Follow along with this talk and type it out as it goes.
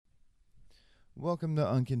Welcome to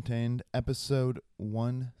Uncontained, episode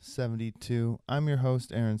 172. I'm your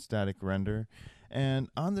host, Aaron Static Render, and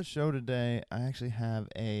on the show today, I actually have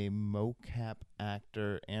a mocap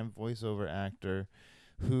actor and voiceover actor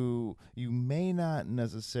who you may not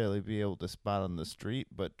necessarily be able to spot on the street,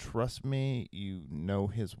 but trust me, you know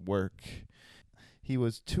his work. He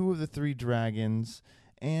was two of the three dragons,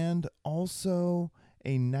 and also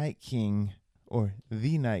a Night King, or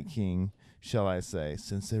the Night King, shall I say,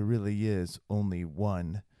 since there really is only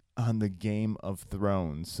one on the Game of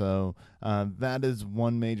Thrones. So that is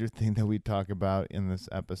one major thing that we talk about in this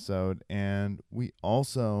episode. And we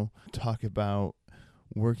also talk about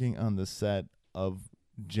working on the set of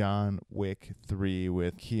John Wick 3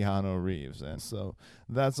 with Keanu Reeves. And so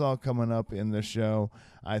that's all coming up in the show.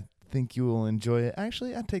 I think you will enjoy it.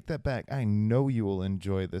 Actually, I take that back. I know you will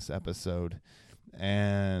enjoy this episode.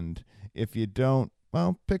 And if you don't,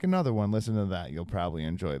 well, pick another one. Listen to that. You'll probably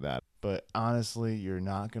enjoy that. But honestly, you're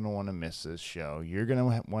not going to want to miss this show. You're going to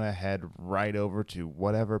want to head right over to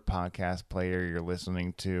whatever podcast player you're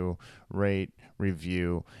listening to, rate,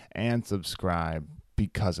 review, and subscribe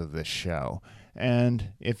because of this show.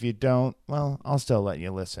 And if you don't, well, I'll still let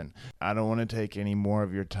you listen. I don't want to take any more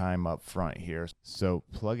of your time up front here. So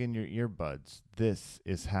plug in your earbuds. This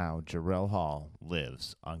is how Jarrell Hall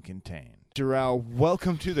lives uncontained. Jarrell,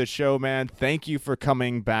 welcome to the show, man. Thank you for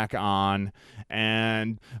coming back on.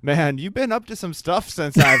 And, man, you've been up to some stuff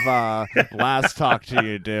since I've last talked to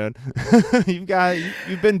you, dude.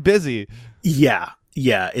 You've been busy. Yeah.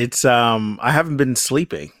 It's I haven't been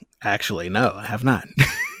sleeping, actually. No, I have not.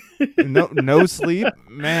 No sleep,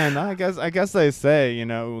 man. I guess they say,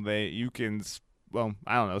 you can, well,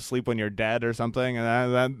 I don't know, sleep when you're dead or something.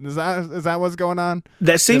 Is that what's going on?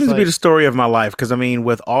 That seems to be the story of my life, because I mean,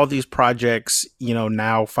 with all these projects,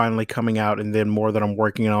 now finally coming out, and then more that I'm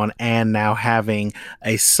working on, and now having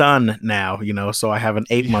a son now, so I have an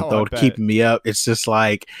 8-month-old keeping me up. It's just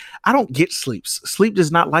like I don't get sleep. Sleep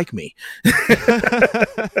does not like me.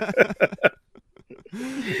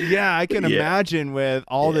 Yeah, I can imagine with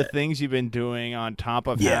all the things you've been doing on top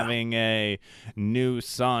of having a new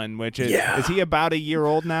son, which is he about a year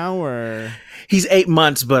old now, or? He's 8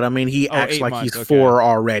 months, but I mean, he acts like he's 4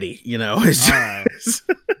 already, It's just,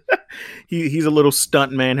 he's a little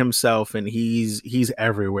stunt man himself, and he's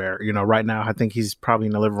everywhere. Right now, I think he's probably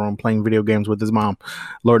in the living room playing video games with his mom.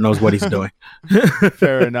 Lord knows what he's doing.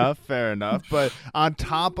 Fair enough. But on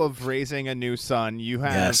top of raising a new son, you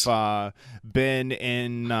have been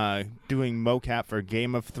in doing mocap for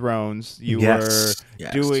Game of Thrones. You were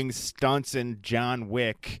doing stunts in John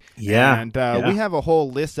Wick. And we have a whole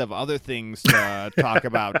list of other things to talk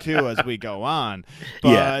about too as we go on.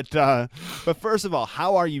 But first of all,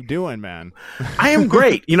 how are you doing, man? I am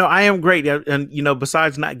great. I am great. And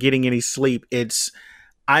besides not getting any sleep,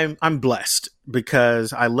 I'm blessed,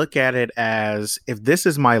 because I look at it as, if this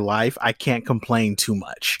is my life, I can't complain too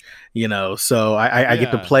much, so I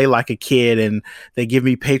get to play like a kid, and they give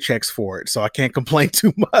me paychecks for it, so I can't complain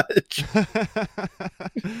too much.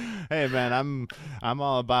 Hey man, I'm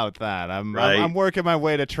all about that. I'm working my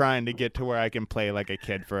way to trying to get to where I can play like a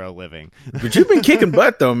kid for a living. But you've been kicking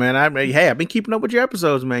butt though, man. I've been keeping up with your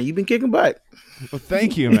episodes, man. You've been kicking butt. Well,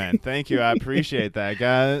 thank you, man. Thank you. I appreciate that,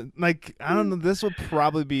 guy. Like, I don't know, this will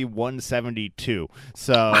probably be 172.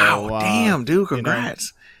 So wow, damn, dude,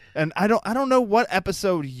 congrats. And I don't know what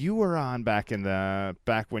episode you were on back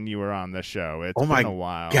when you were on the show. It's been a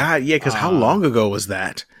while. God, yeah, because how long ago was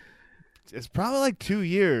that? It's probably like 2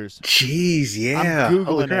 years. Jeez, yeah. I'm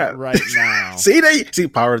Googling it right now. See,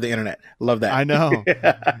 power of the internet. Love that. I know.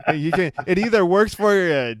 It either works for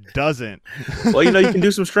you or it doesn't. Well, you can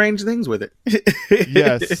do some strange things with it.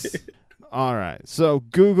 Yes. All right. So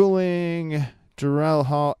Googling Jarrell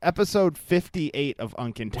Hall, episode 58 of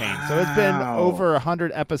Uncontained. Wow. So it's been over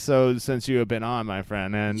 100 episodes since you have been on, my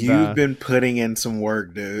friend. And you've been putting in some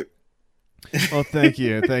work, dude. Well, thank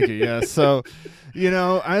you. Yeah. So, you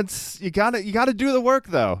gotta do the work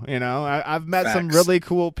though. I've met some really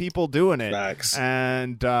cool people doing it. Facts.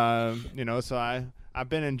 And so I've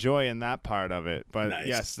been enjoying that part of it. But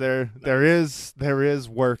yes, there is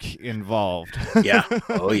work involved. Yeah.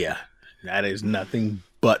 Oh yeah. That is nothing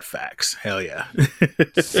but facts. Hell yeah.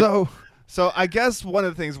 So I guess one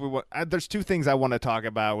of the things there's two things I want to talk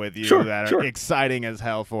about with you that are exciting as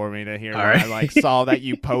hell for me to hear. I saw that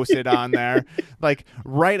you posted on there, like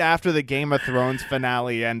right after the Game of Thrones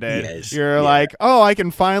finale ended. You're like, oh, I can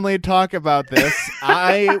finally talk about this.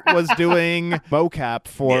 I was doing mocap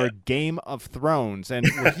for Game of Thrones, and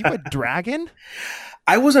were you a dragon?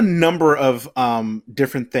 I was a number of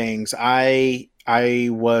different things. I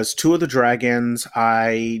was two of the dragons.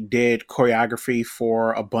 I did choreography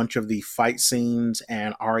for a bunch of the fight scenes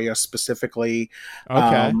and Arya specifically.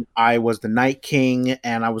 Okay. I was the Night King,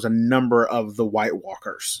 and I was a number of the White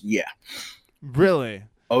Walkers. Yeah. Really?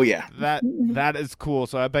 Oh yeah. That is cool.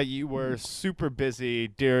 So I bet you were super busy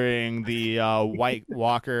during the White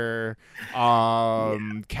Walker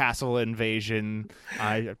castle invasion.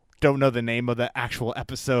 I don't know the name of the actual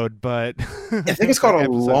episode, but I think it's called A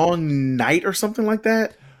episode. Long Night or something like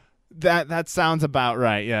that. That sounds about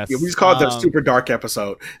right. Yeah, we Yes. just call it the super dark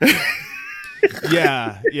episode.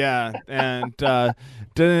 Yeah. And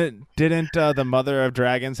didn't the Mother of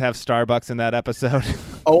Dragons have Starbucks in that episode?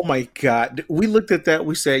 Oh my God. We looked at that.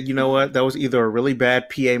 We said, you know what? That was either a really bad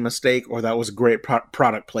PA mistake or that was great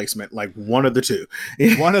product placement. Like one of the two.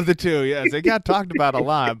 One of the two. Yes, it got talked about a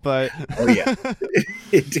lot, but Oh, yeah.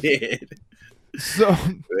 It did. so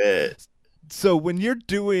so when you're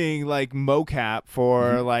doing like mocap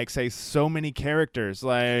for like say so many characters,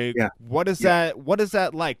 like Yeah. what is that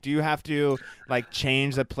like? Do you have to like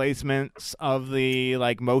change the placements of the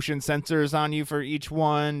like motion sensors on you for each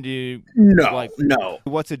one? Do you No, like no.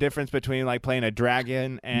 what's the difference between like playing a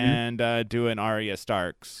dragon Mhm. and doing Arya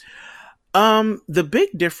Starks? The big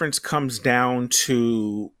difference comes down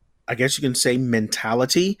to, I guess you can say,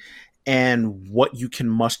 mentality and what you can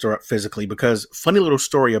muster up physically. Because funny little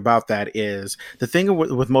story about that is the thing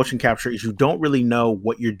with motion capture is you don't really know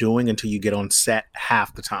what you're doing until you get on set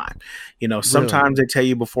half the time. You know, Really? sometimes they tell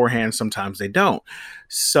you beforehand, sometimes they don't.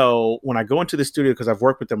 So when I go into the studio, because I've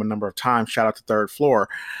worked with them a number of times, shout out to Third Floor.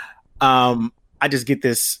 I just get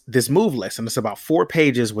this move list, and it's about 4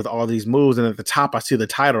 pages with all these moves, and at the top I see the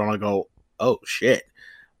title, and I go, "Oh shit!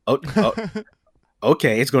 Oh,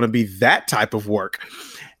 okay, it's going to be that type of work."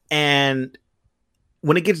 And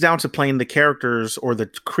when it gets down to playing the characters or the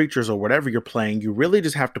creatures or whatever you're playing, you really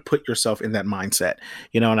just have to put yourself in that mindset,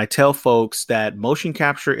 you know. And I tell folks that motion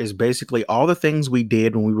capture is basically all the things we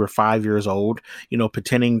did when we were 5 years old, you know,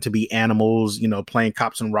 pretending to be animals, you know, playing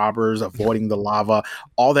cops and robbers, avoiding the lava,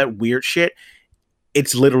 all that weird shit.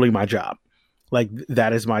 It's literally my job. Like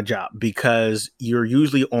that is my job because you're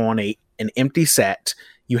usually on an empty set.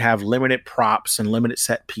 You have limited props and limited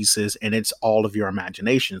set pieces, and it's all of your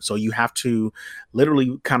imagination. So you have to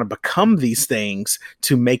literally kind of become these things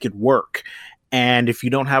to make it work. And if you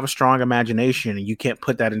don't have a strong imagination and you can't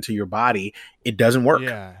put that into your body, it doesn't work.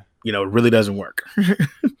 Yeah. You know, it really doesn't work.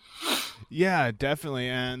 Yeah, definitely.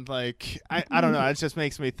 And like I don't know, it just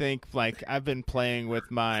makes me think like I've been playing with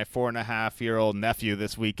my 4.5-year-old nephew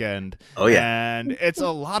this weekend, Oh yeah. and it's a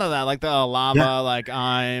lot of that, like the Yeah. lava, like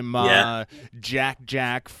I'm Yeah.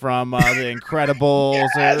 Jack from The Incredibles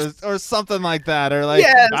Yes. or something like that. Or like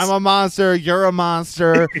I'm Yes. a monster, you're a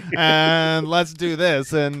monster, and let's do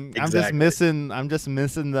this. And Exactly. I'm just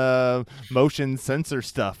missing the motion sensor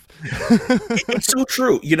stuff. It's so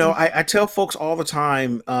true. You know, I tell folks all the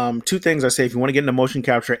time, two things I say: if you want to get into motion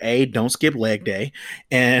capture, A, don't skip leg day,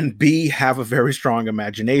 and B, have a very strong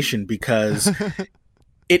imagination because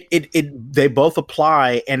they both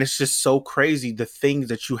apply, and it's just so crazy the things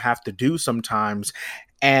that you have to do sometimes.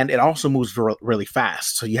 And it also moves really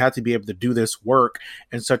fast. So you have to be able to do this work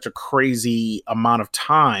in such a crazy amount of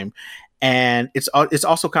time. And it's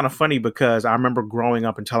also kind of funny because I remember growing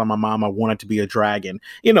up and telling my mom I wanted to be a dragon.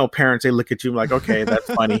 You know, parents, they look at you like, okay, that's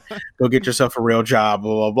funny. Go get yourself a real job,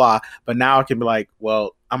 blah, blah, blah. But now I can be like,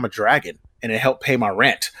 well, I'm a dragon and it helped pay my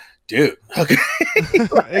rent. Dude. Okay.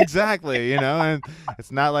 Exactly, you know, and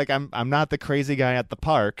it's not like I'm not the crazy guy at the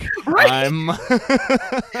park. Right. I'm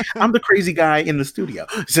I'm the crazy guy in the studio.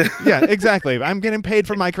 So, Yeah, exactly. I'm getting paid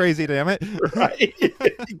for my crazy, damn it. right.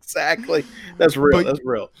 Exactly. That's real. But That's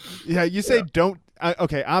real. yeah, you say Yeah. don't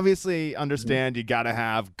okay, obviously Mhm. understand you got to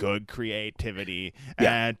have good creativity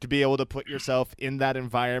Yeah. and to be able to put yourself in that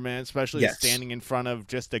environment, especially Yes. standing in front of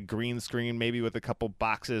just a green screen, maybe with a couple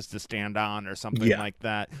boxes to stand on or something Yeah. like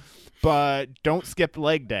that. But don't skip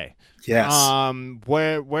leg day. Yes.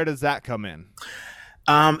 Where does that come in?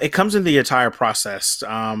 It comes in the entire process.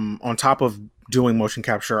 On top of doing motion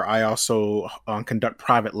capture, I also conduct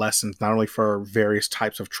private lessons, not only for various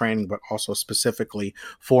types of training, but also specifically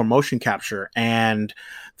for motion capture. And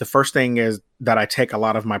the first thing is that I take a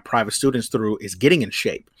lot of my private students through is getting in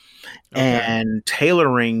shape Okay. and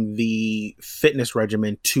tailoring the fitness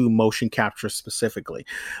regimen to motion capture specifically.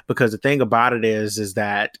 Because the thing about it is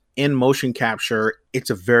that in motion capture, it's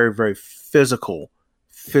a very, very physical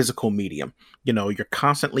medium. You know, you're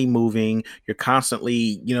constantly moving, you're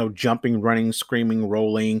constantly, you know, jumping, running, screaming,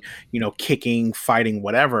 rolling, you know, kicking, fighting,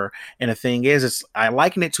 whatever. And the thing is, it's I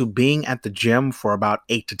liken it to being at the gym for about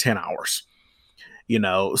 8 to 10 hours. You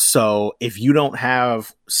know, so if you don't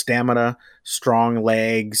have stamina, strong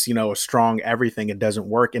legs, a strong everything, it doesn't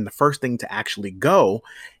work. And the first thing to actually go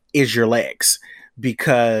is your legs,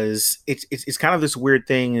 because it's kind of this weird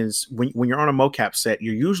thing is when you're on a mocap set,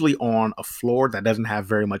 you're usually on a floor that doesn't have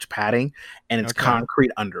very much padding and it's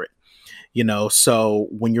concrete under it. So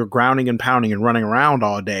when you're grounding and pounding and running around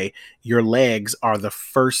all day, your legs are the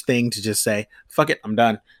first thing to just say, fuck it, I'm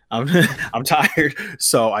done. I'm tired.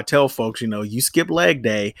 So I tell folks, you skip leg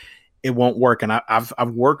day, it won't work. And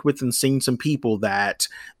I've worked with and seen some people that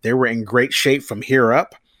they were in great shape from here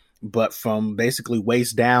up, but from basically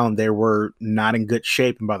waist down, they were not in good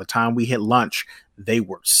shape. And by the time we hit lunch, they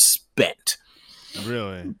were spent.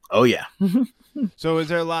 Really? Oh, yeah. So is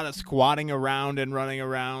there a lot of squatting around and running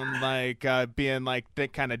around, like being like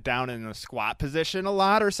kind of down in a squat position a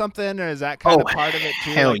lot or something? Or is that kind of part of it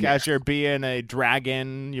too? Like as you're being a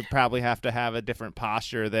dragon, you probably have to have a different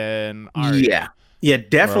posture than Arya. Yeah,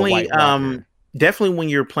 definitely. Definitely when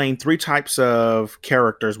you're playing three types of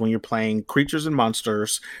characters, when you're playing creatures and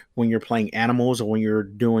monsters, when you're playing animals, or when you're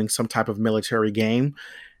doing some type of military game,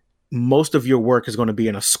 most of your work is going to be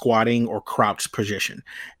in a squatting or crouched position.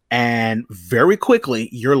 And very quickly,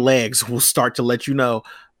 your legs will start to let you know,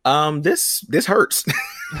 this hurts.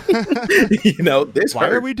 This Why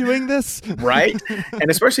hurts. Are we doing this? Right?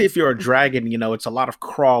 And especially if you're a dragon, it's a lot of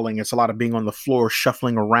crawling. It's a lot of being on the floor,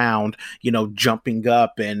 shuffling around, jumping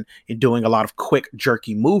up and doing a lot of quick,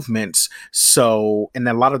 jerky movements. So, and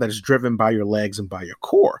then a lot of that is driven by your legs and by your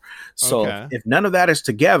core. So if none of that is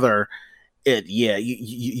together,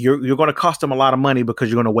 you're going to cost them a lot of money because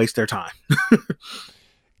you're going to waste their time.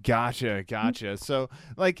 Gotcha. So,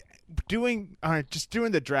 like doing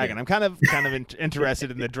the dragon. I'm kind of interested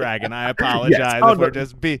in the dragon. I apologize if we're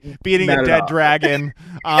just beating a dead dragon.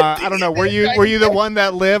 I don't know. Were you the one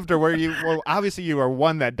that lived, or were you? Well, obviously you were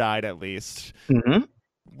one that died at least. Mm-hmm.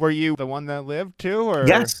 Were you the one that lived too? Or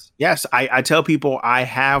yes. I tell people I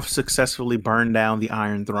have successfully burned down the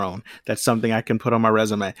Iron Throne. That's something I can put on my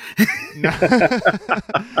resume.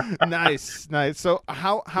 Nice. So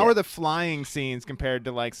how are the flying scenes compared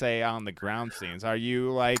to, like, say, on the ground scenes? Are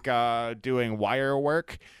you like doing wire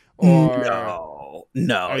work? Or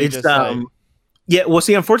no. It's yeah, well,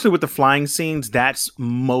 see, unfortunately, with the flying scenes, that's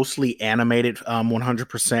mostly animated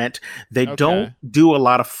 100%. They don't do a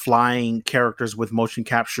lot of flying characters with motion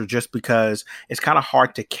capture just because it's kind of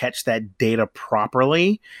hard to catch that data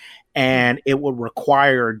properly. And it would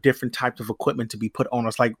require different types of equipment to be put on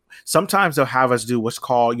us. Like sometimes they'll have us do what's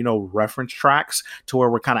called, reference tracks, to where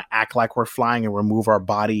we kind of act like we're flying and remove our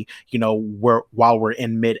body, while we're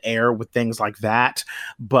in midair with things like that.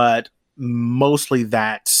 But mostly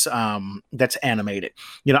that's animated.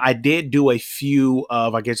 I did do a few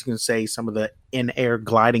of, I guess you can say, some of the in-air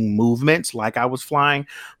gliding movements like I was flying,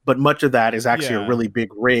 but much of that is actually a really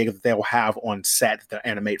big rig that they'll have on set that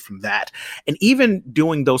they'll animate from that. And even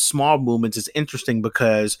doing those small movements is interesting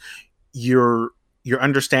because you're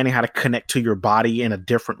understanding how to connect to your body in a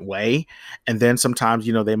different way. And then sometimes,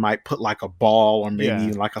 they might put like a ball or maybe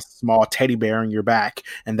even like a small teddy bear on your back,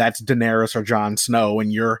 and that's Daenerys or Jon Snow,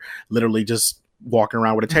 and you're literally just walking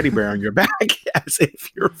around with a teddy bear on your back as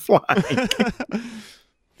if you're flying.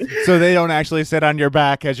 So they don't actually sit on your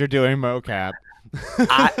back as you're doing mocap.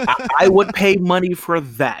 I would pay money for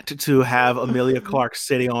that, to have Emilia Clarke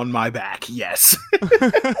sitting on my back. Yes.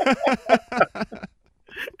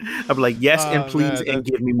 I'm like, yes, and please, and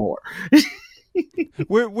give me more.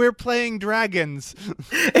 We're playing dragons.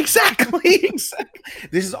 Exactly.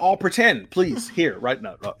 This is all pretend. Please, here, right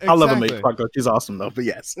now. Exactly. I love Emilia Clarke. She's awesome, though. But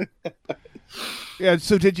yes. Yeah.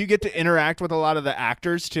 So, did you get to interact with a lot of the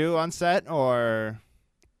actors too on set, or?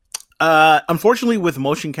 Unfortunately, with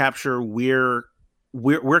motion capture, we're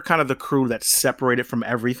kind of the crew that's separated from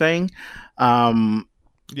everything.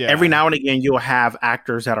 Every now and again, you'll have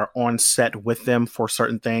actors that are on set with them for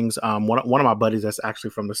certain things. One of my buddies that's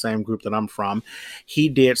actually from the same group that I'm from, he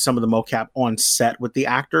did some of the mocap on set with the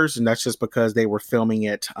actors, and that's just because they were filming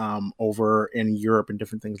it over in Europe and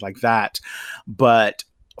different things like that. But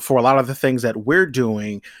for a lot of the things that we're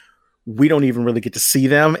doing, we don't even really get to see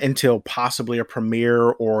them until possibly a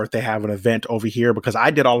premiere or if they have an event over here, because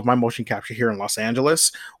I did all of my motion capture here in Los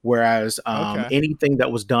Angeles, whereas anything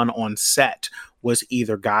that was done on set was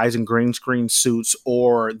either guys in green screen suits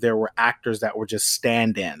or there were actors that were just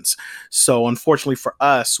stand-ins. So unfortunately for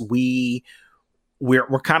us, we're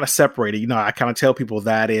kind of separated. I kind of tell people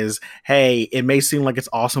that is, hey, it may seem like it's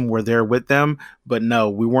awesome we're there with them, but no,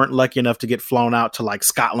 we weren't lucky enough to get flown out to like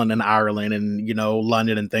Scotland and Ireland and,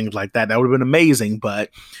 London and things like that. That would have been amazing. But,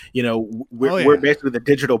 we're basically the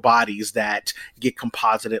digital bodies that get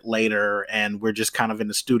composited later, and we're just kind of in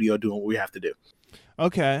the studio doing what we have to do.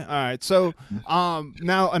 Okay, all right. So,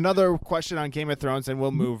 now another question on Game of Thrones, and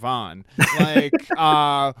we'll move on. Like,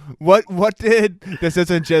 what did this?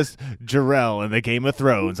 Isn't just Jarrell and the Game of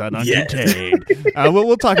Thrones on Uncontained.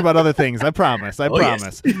 We'll talk about other things. I promise. I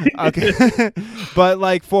promise. Yes. Okay, but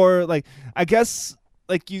like I guess.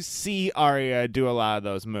 Like you see Arya do a lot of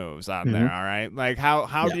those moves on there, all right? Like how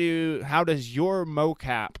does your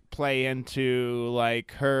mocap play into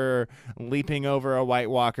like her leaping over a White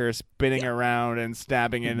Walker, spinning around and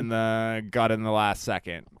stabbing it in the gut in the last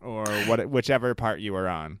second, or whichever part you were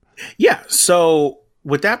on? Yeah, so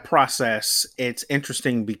with that process, it's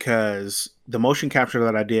interesting because the motion capture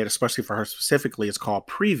that I did, especially for her specifically, is called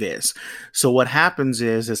previs. So what happens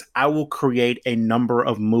is I will create a number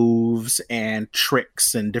of moves and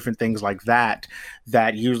tricks and different things like that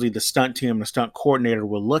usually the stunt team, the stunt coordinator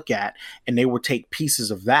will look at, and they will take pieces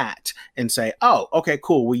of that and say, oh, okay,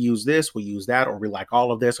 cool. We use this, we use that, or we like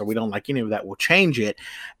all of this, or we don't like any of that. We'll change it.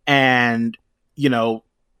 And,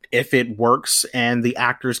 if it works and the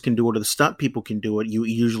actors can do it or the stunt people can do it, you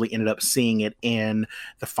usually ended up seeing it in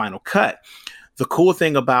the final cut. The cool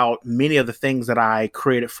thing about many of the things that I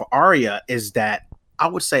created for Arya is that I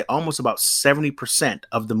would say almost about 70%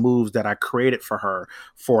 of the moves that I created for her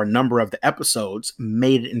for a number of the episodes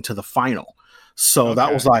made it into the final. So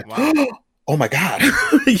that was like, wow. Oh my God,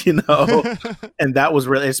 and that was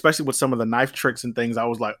really, especially with some of the knife tricks and things, I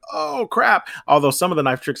was like, oh crap. Although some of the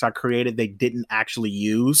knife tricks I created, they didn't actually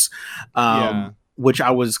use, which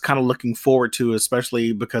I was kind of looking forward to,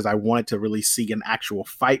 especially because I wanted to really see an actual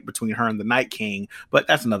fight between her and the Night King. But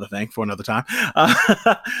that's another thing for another time.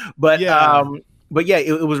 But yeah,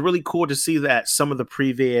 it was really cool to see that some of the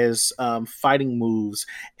previous fighting moves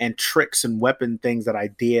and tricks and weapon things that I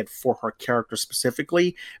did for her character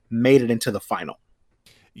specifically made it into the final.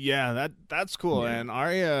 Yeah, that's cool. Yeah. And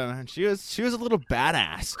Arya, she was a little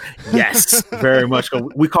badass. Yes, very much.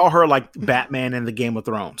 We call her like Batman in the Game of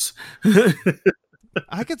Thrones.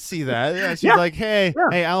 I could see that. Yeah, she's like, hey,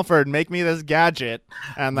 Alfred, make me this gadget.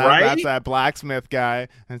 And that's that blacksmith guy.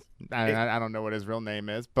 I don't know what his real name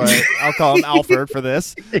is, but I'll call him Alfred for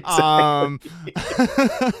this. All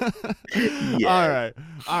right,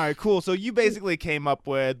 cool. So you basically came up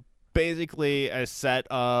with a set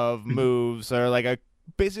of moves, or like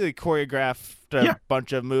basically choreographed a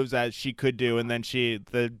bunch of moves that she could do, and then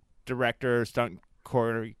the director, stunt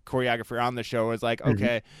choreographer on the show was like,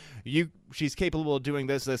 okay, she's capable of doing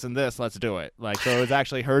this, this, and this. Let's do it. Like, so it was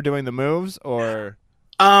actually her doing the moves, or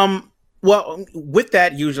well, with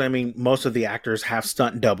that, usually, I mean, most of the actors have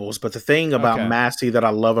stunt doubles, but the thing about Massey that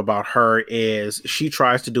I love about her is she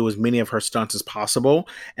tries to do as many of her stunts as possible,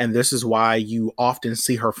 and this is why you often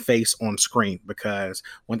see her face on screen, because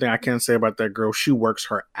one thing I can say about that girl, she works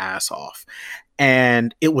her ass off.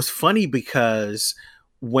 And it was funny because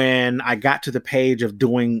when I got to the page of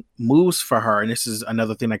doing moves for her, and this is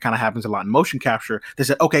another thing that kind of happens a lot in motion capture, they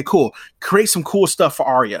said, okay, cool, create some cool stuff for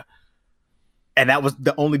Arya. And that was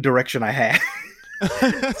the only direction I had.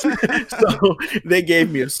 So they gave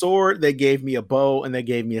me a sword, they gave me a bow, and they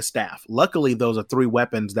gave me a staff. Luckily, those are 3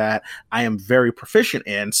 weapons that I am very proficient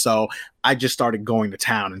in. So I just started going to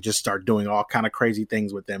town and just started doing all kind of crazy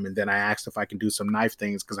things with them. And then I asked if I can do some knife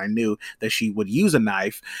things because I knew that she would use a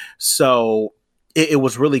knife. So it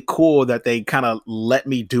was really cool that they kind of let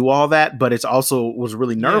me do all that. But it's also was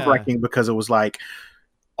really nerve-wracking because it was like,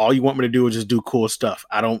 all you want me to do is just do cool stuff.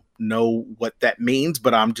 I don't know what that means,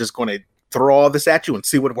 but I'm just going to throw all this at you and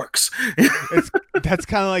see what works. That's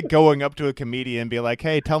kind of like going up to a comedian and be like,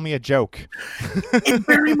 hey, tell me a joke. It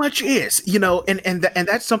very much is, and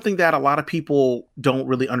that's something that a lot of people don't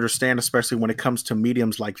really understand, especially when it comes to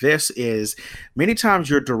mediums like this, is many times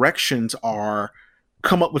your directions are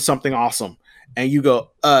come up with something awesome. And you go,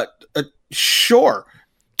 sure.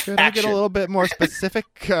 Could I get a little bit more specific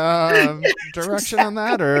direction on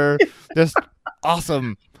that, or just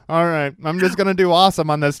awesome? All right, I'm just gonna do awesome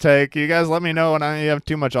on this take. You guys, let me know when I have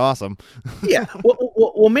too much awesome. Yeah,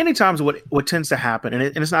 well, many times what tends to happen, and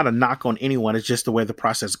it's not a knock on anyone, it's just the way the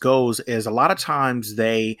process goes. Is a lot of times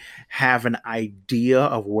they have an idea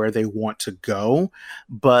of where they want to go,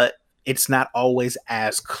 but it's not always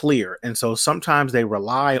as clear. And so sometimes they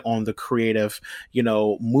rely on the creative,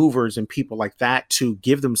 movers and people like that to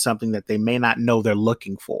give them something that they may not know they're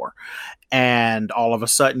looking for. And all of a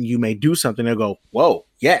sudden you may do something and go, whoa,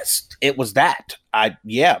 yes, it was that.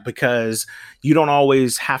 Because you don't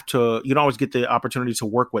always get the opportunity to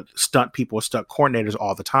work with stunt people, stunt coordinators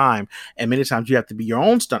all the time. And many times you have to be your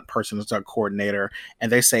own stunt person and stunt coordinator.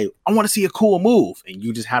 And they say, I want to see a cool move. And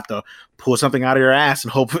you just have to pull something out of your ass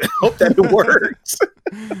and hope that it works.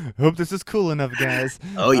 Hope this is cool enough, guys.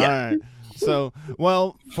 Oh, yeah. All right. So,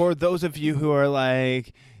 well, for those of you who are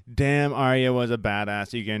like, damn, Arya was a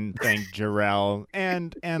badass, you can thank Jarrell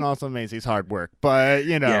and also Macy's hard work. But,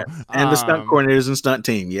 you know. Yes. And the stunt coordinators and stunt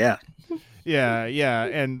team, yeah. Yeah.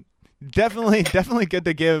 And definitely good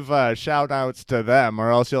to give shout outs to them, or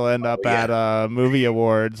else you'll end up at movie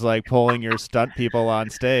awards like pulling your stunt people on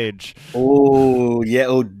stage. Oh yeah.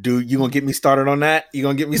 Oh dude, you gonna get me started on that? You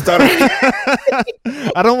gonna get me started?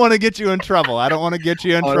 I don't want to get you in trouble. That's not gonna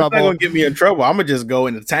get me in trouble. I'm gonna just go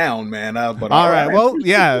into town, man. But all right. Well,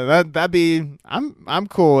 yeah, that'd be. I'm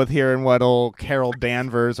cool with hearing what old Carol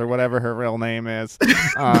Danvers or whatever her real name is.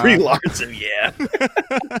 Brie Larson, yeah.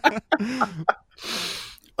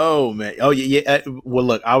 Oh man. Oh yeah. Well,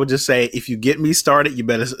 look, I would just say if you get me started, you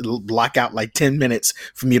better block out like 10 minutes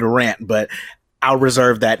for me to rant. But I'll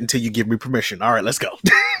reserve that until you give me permission. All right, let's go.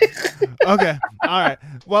 Okay. All right.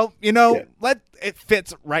 Well, it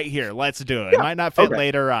fits right here. Let's do it. It might not fit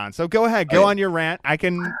later on. So go ahead. Go on your rant. I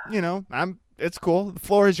can. It's cool. The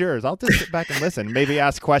floor is yours. I'll just sit back and listen. Maybe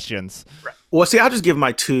ask questions. Right. Well, see, I'll just give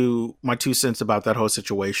my two cents about that whole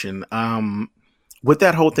situation. With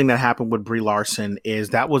that whole thing that happened with Brie Larson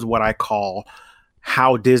that was what I call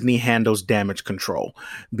how Disney handles damage control.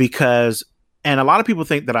 And a lot of people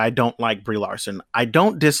think that I don't like Brie Larson. I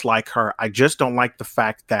don't dislike her. I just don't like the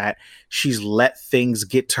fact that she's let things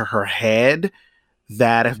get to her head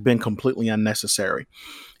that have been completely unnecessary.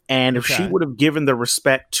 And if she would have given the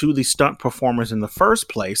respect to the stunt performers in the first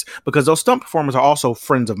place, because those stunt performers are also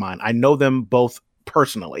friends of mine. I know them both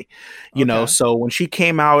personally, you know, so when she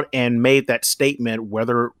came out and made that statement,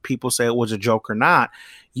 whether people say it was a joke or not,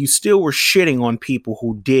 you still were shitting on people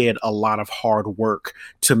who did a lot of hard work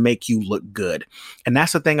to make you look good. And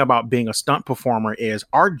that's the thing about being a stunt performer is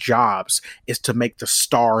our jobs is to make the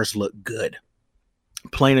stars look good.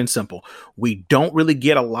 Plain and simple. We don't really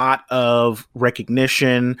get a lot of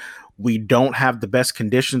recognition. We don't have the best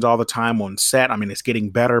conditions all the time on set. I mean, it's getting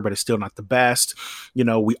better, but it's still not the best. You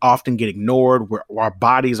know, we often get ignored. Our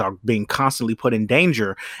bodies are being constantly put in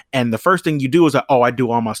danger. And the first thing you do is, I do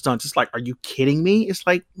all my stunts. It's like, are you kidding me? It's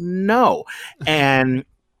like, no. And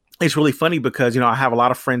it's really funny because, I have a lot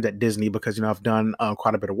of friends at Disney because, I've done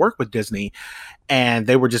quite a bit of work with Disney. And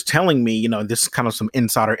they were just telling me, this is kind of some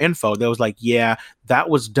insider info. They was like, yeah, that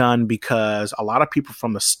was done because a lot of people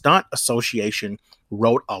from the Stunt Association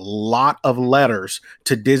wrote a lot of letters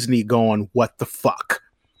to Disney going, what the fuck?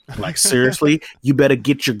 Like, seriously, you better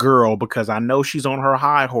get your girl because I know she's on her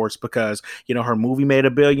high horse because, her movie made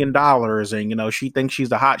 $1 billion and, she thinks she's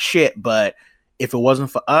the hot shit. But if it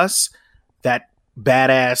wasn't for us, that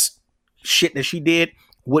badass shit that she did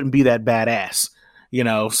wouldn't be that badass,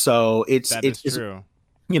 so it's true.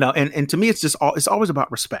 And to me, it's always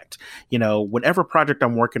about respect. Whatever project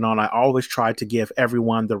I'm working on, I always try to give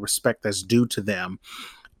everyone the respect that's due to them,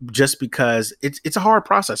 just because it's a hard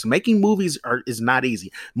process. Making movies is not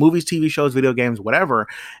easy. Movies, TV shows, video games, whatever.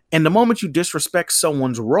 And the moment you disrespect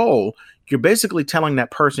someone's role, you're basically telling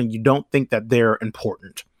that person you don't think that they're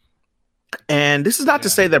important. And this is not to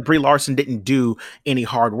say that Brie Larson didn't do any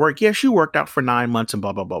hard work. Yeah, she worked out for 9 months and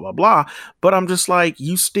blah, blah, blah, blah, blah. But I'm just like,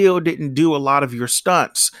 you still didn't do a lot of your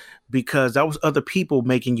stunts because that was other people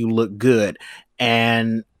making you look good.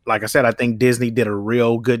 And like I said, I think Disney did a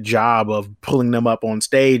real good job of pulling them up on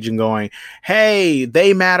stage and going, hey,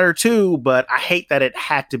 they matter too. But I hate that it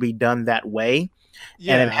had to be done that way.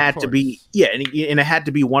 Yeah, and it had to be, and it had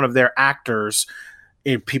to be one of their actors.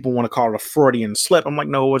 If people want to call it a Freudian slip, I'm like,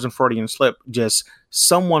 no, it wasn't Freudian slip. Just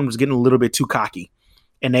someone was getting a little bit too cocky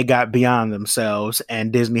and they got beyond themselves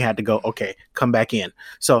and Disney had to go, okay, come back in.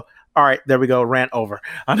 So, all right, there we go. Rant over.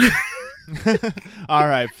 All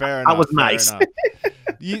right. Fair enough. I was nice.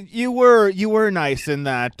 You were nice in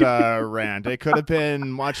that rant. It could have been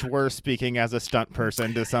much worse speaking as a stunt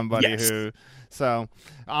person to somebody who. So,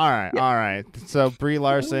 all right. So Brie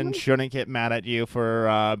Larson shouldn't get mad at you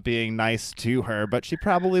for being nice to her, but she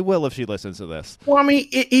probably will if she listens to this. Well, I mean,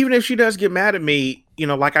 even if she does get mad at me,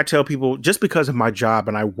 like I tell people, just because of my job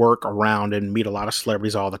and I work around and meet a lot of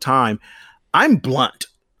celebrities all the time, I'm blunt.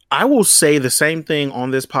 I will say the same thing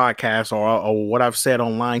on this podcast or what I've said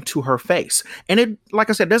online to her face. And it, like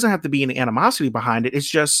I said, doesn't have to be any animosity behind it.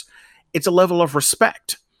 It's a level of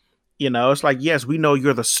respect. It's like, yes, we know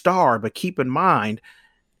you're the star, but keep in mind,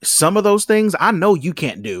 some of those things I know you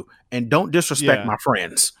can't do, and don't disrespect my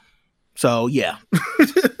friends. So, yeah.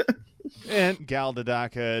 And Gal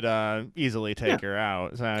Gadot could easily take her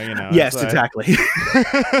out. So, Yes, exactly.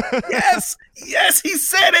 Yes, he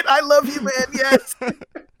said it. I love you, man. Yes.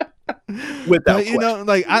 Without question.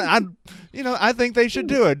 I I think they should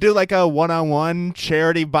do it. Do like a one-on-one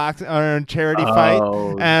charity box or charity fight,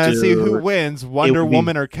 and see who wins, Wonder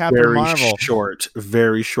Woman or Captain Marvel.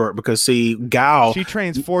 Very short. Because see, Gal, she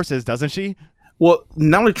trains forces, doesn't she? Well,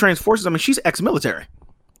 not only trains forces. I mean, she's ex-military.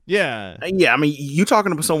 Yeah. Yeah, I mean, you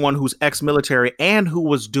talking to someone who's ex-military and who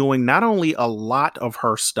was doing not only a lot of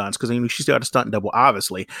her stunts, because she still had a stunt double,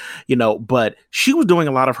 obviously, but she was doing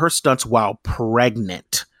a lot of her stunts while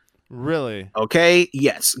pregnant. Really? Okay.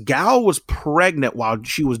 Yes. Gal was pregnant while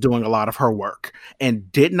she was doing a lot of her work and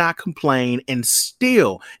did not complain and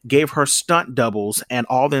still gave her stunt doubles and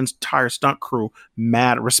all the entire stunt crew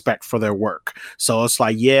mad respect for their work. So it's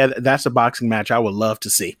like, yeah, that's a boxing match I would love to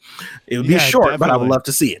see. It would be short, definitely. But I would love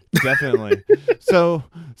to see it. Definitely. So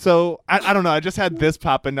I don't know. I just had this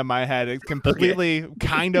pop into my head. It's completely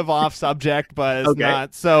kind of off subject, but it's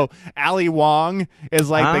not. So Ali Wong is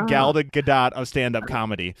like the Gal Gadot of stand-up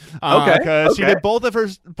comedy. Because she did both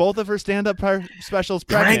of her stand-up specials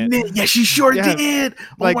pregnant. Yeah, she sure did.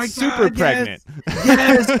 Like super pregnant.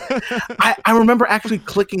 Yes. I remember actually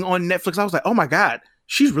clicking on Netflix. I was like, oh my God,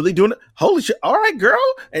 she's really doing it. Holy shit. All right, girl.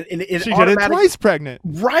 And she did it twice pregnant.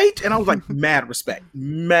 Right. And I was like, mad respect,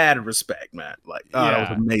 man. Like, that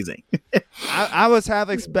was amazing. I was half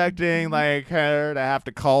expecting like her to have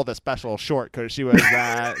to call the special short because she was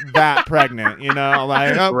that pregnant,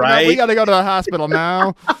 like, right. We got to go to the hospital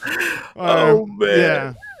now. Oh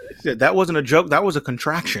man. Yeah. That wasn't a joke. That was a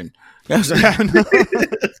contraction. That's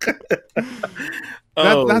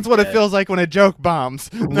what it feels like when a joke bombs.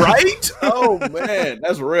 Right? Oh, man.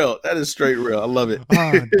 That's real. That is straight real. I love it.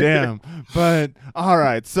 Oh, damn. But, all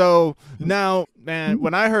right. So, now, man,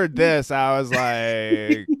 when I heard this, I was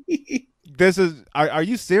like, are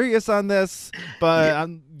you serious on this? But,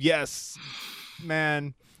 yes,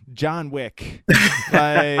 man, John Wick.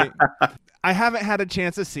 Like, I haven't had a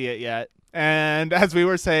chance to see it yet. And as we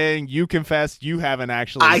were saying, you confessed you haven't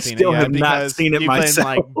actually seen it yet. I still have not seen it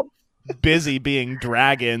myself. Been, like, busy being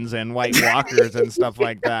dragons and White Walkers and stuff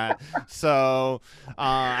like that. So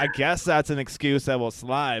I guess that's an excuse that will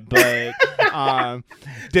slide. But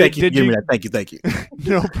thank you. Thank you.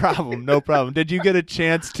 No problem. Did you get a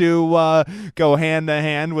chance to go hand to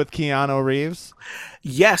hand with Keanu Reeves?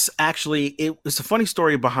 Yes, actually, it's a funny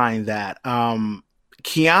story behind that.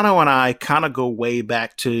 Keanu and I kind of go way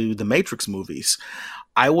back to the Matrix movies.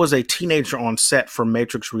 I was a teenager on set for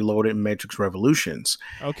Matrix Reloaded and Matrix Revolutions.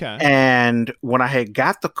 Okay. And when I had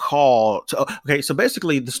got the call so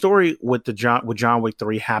basically the story with John Wick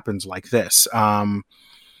 3 happens like this. I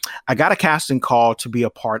got a casting call to be a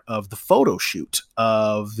part of the photo shoot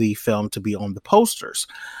of the film, to be on the posters.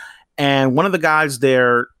 And one of the guys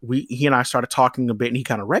there, he and I started talking a bit, and he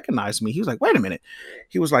kind of recognized me. He was like, wait a minute.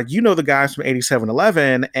 He was like, the guys from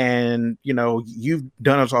 8711, and, you've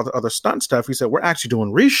done all the other stunt stuff. He said, we're actually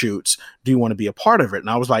doing reshoots. Do you want to be a part of it? And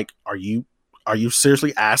I was like, are you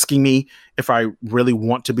seriously asking me if I really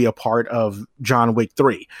want to be a part of John Wick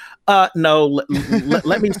 3? No,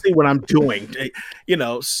 let me see what I'm doing.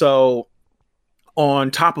 So on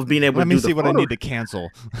top of being able to do see what I need to cancel.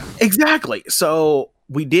 Exactly. So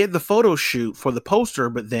we did the photo shoot for the poster,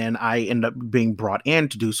 but then I ended up being brought in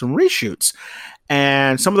to do some reshoots.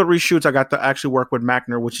 And some of the reshoots I got to actually work with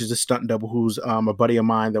Mackner, which is a stunt double who's a buddy of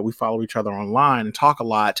mine that we follow each other online and talk a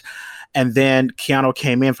lot. And then Keanu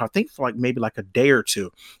came in for maybe a day or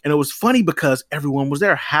two. And it was funny because everyone was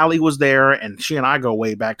there. Hallie was there, and she and I go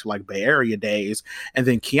way back to like Bay Area days. And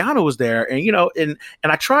then Keanu was there. And, and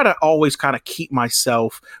I try to always kind of keep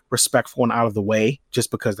myself respectful and out of the way,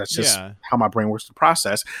 just because that's just how my brain works to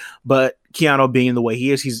process. But Keanu, being the way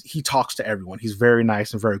he is, he talks to everyone. He's very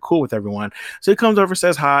nice and very cool with everyone. So he comes over,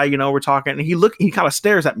 says hi, we're talking, and he kind of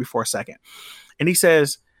stares at me for a second. And he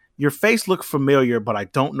says, your face looked familiar, but I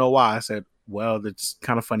don't know why. I said, well, it's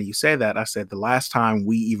kind of funny you say that. I said, the last time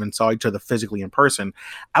we even saw each other physically in person,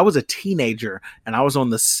 I was a teenager and I was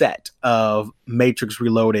on the set of Matrix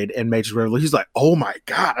Reloaded and Matrix Revolution. He's like, oh my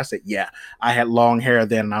God. I said, yeah, I had long hair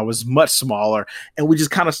then and I was much smaller. And we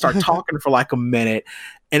just kind of start talking for like a minute.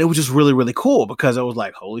 And it was just really, really cool because I was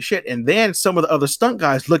like, holy shit. And then some of the other stunt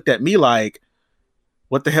guys looked at me like,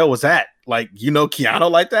 what the hell was that? Like,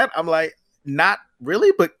 Keanu like that? I'm like, not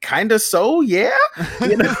really, but kind of so, yeah. So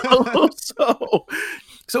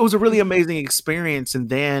it was a really amazing experience. And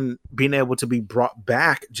then being able to be brought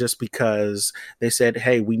back just because they said,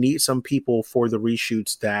 hey, we need some people for the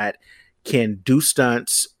reshoots that can do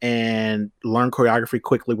stunts and learn choreography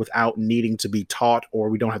quickly without needing to be taught, or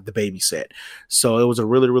we don't have to babysit. So it was a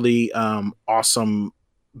really, really awesome,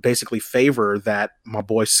 basically, favor that my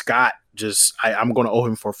boy Scott I'm going to owe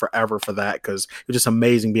him for forever for that, because it was just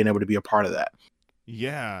amazing being able to be a part of that.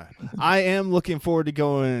 Yeah, I am looking forward to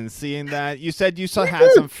going and seeing that. You said you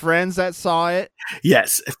had some friends that saw it,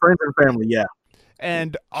 Yes, friends and family. Yeah.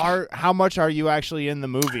 and how much are you actually in the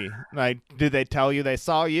movie? Like, did they tell you they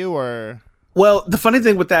saw you, or? Well, the funny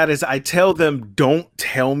thing with that is I tell them, don't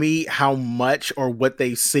tell me how much or what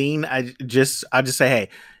they've seen. I just say, hey,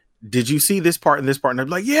 did you see this part and this part? And they're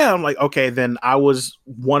like, yeah. I'm like, okay, then I was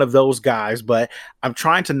one of those guys, but I'm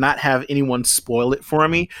trying to not have anyone spoil it for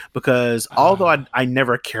me, because although I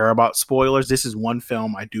never care about spoilers, this is one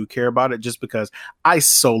film I do care about it, just because I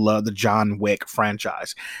so love the John Wick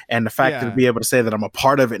franchise. And the fact to be able to say that I'm a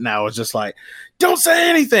part of it now is just like, don't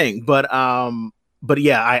say anything. But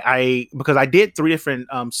yeah, I because I did 3 different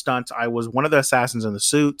stunts. I was one of the assassins in the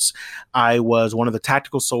suits. I was one of the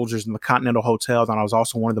tactical soldiers in the Continental Hotel, and I was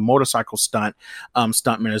also one of the motorcycle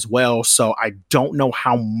stuntmen as well. So I don't know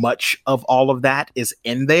how much of all of that is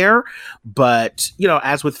in there, but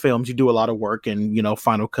as with films, you do a lot of work, and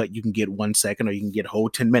Final Cut, you can get 1 second or you can get a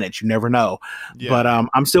whole 10 minutes. You never know. Yeah. But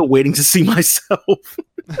I'm still waiting to see myself.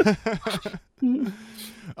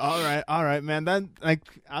 All right, man. Then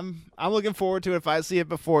I'm looking forward to it. If I see it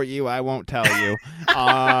before you, I won't tell you.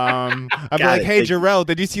 I'll be like, hey, Jarrell,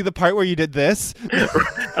 did you see the part where you did this?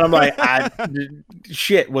 I'm like,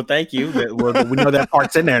 shit. Well, thank you. We know that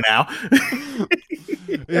part's in there now.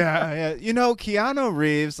 Yeah. Keanu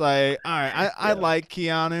Reeves, like, all right, I like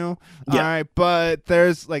Keanu. All right, but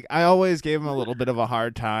there's I always gave him a little bit of a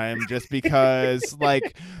hard time, just because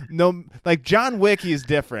John Wick, he's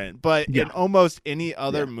different, but in almost any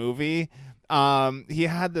other movie, he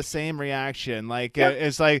had the same reaction.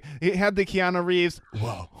 It's like he had the Keanu Reeves,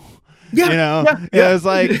 whoa. It was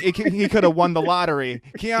like he could have won the lottery.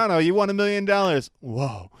 Keanu, you won $1 million.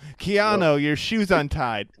 Whoa. Keanu, your shoe's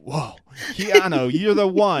untied. Whoa. Keanu, you're the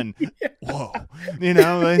one. Whoa.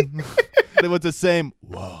 It was the same.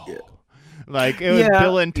 Whoa. It was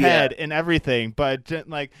Bill and Ted and everything, but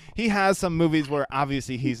he has some movies where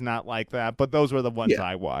obviously he's not like that, but those were the ones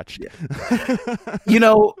I watched.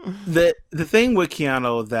 The thing with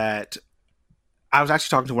Keanu that I was actually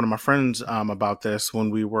talking to one of my friends about this when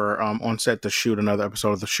we were on set to shoot another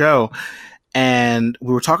episode of the show, and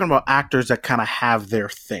we were talking about actors that kind of have their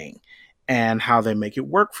thing and how they make it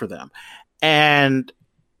work for them. And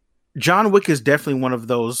John Wick is definitely one of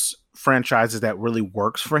those franchises that really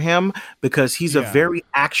works for him, because he's a very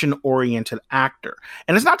action-oriented actor.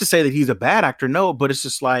 And it's not to say that he's a bad actor, no, but it's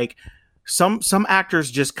just like some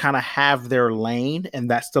actors just kind of have their lane,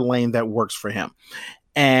 and that's the lane that works for him.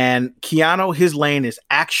 And Keanu, his lane is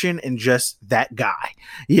action and just that guy,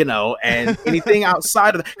 and anything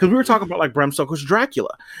outside of that. Because we were talking about Bram Stoker's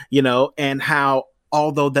Dracula, and how,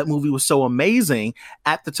 although that movie was so amazing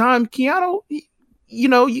at the time, Keanu,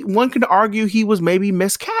 one could argue he was maybe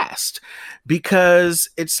miscast, because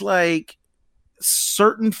it's like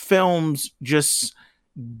certain films just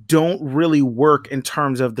don't really work in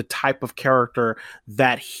terms of the type of character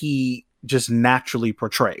that he just naturally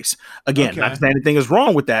portrays. Again, not that anything is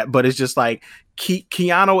wrong with that, but it's just like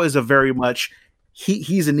Keanu is a very much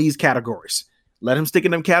he's in these categories. Let him stick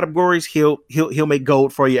in them categories. He'll make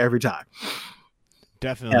gold for you every time.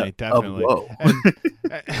 Definitely. Whoa.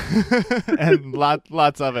 And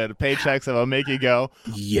lots of it. Paychecks that'll make you go,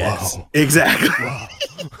 yes, whoa. Exactly. Whoa.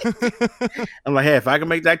 I'm like, hey, if I can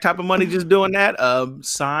make that type of money just doing that,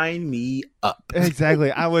 sign me up.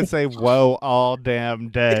 Exactly. I would say whoa all damn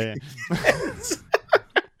day.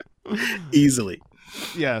 Easily.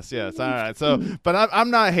 Yes. All right. So, but I'm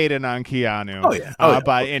not hating on Keanu.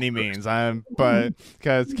 By any means. But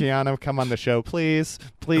because Keanu, come on the show, please,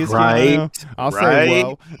 right, Keanu. I'll say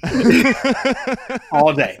whoa.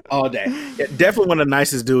 all day. Yeah, definitely one of the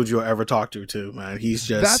nicest dudes you'll ever talk to, too, man. He's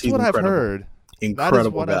what incredible. I've heard. Incredible. That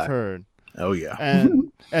is what guy. I've heard. Oh yeah.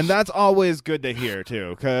 And that's always good to hear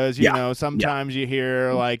too, because sometimes you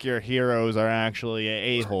hear your heroes are actually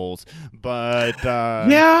a-holes, but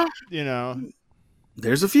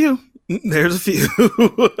there's a few.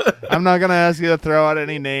 I'm not gonna ask you to throw out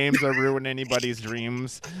any names or ruin anybody's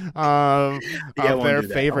dreams of their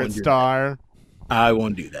favorite star. I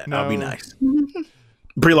won't do that. No. I'll be nice.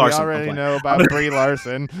 Brie Larson. We already know about Brie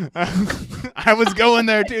Larson. I was going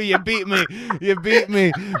there too. You beat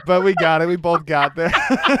me. But we got it. We both got there.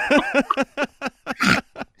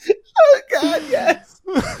 Oh God, yes.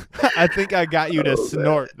 I think I got you to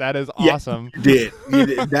snort. That is awesome. Yeah, you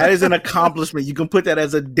did. That is an accomplishment. You can put that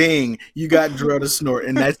as a ding. You got Jarrell to snort,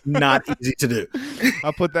 and that's not easy to do.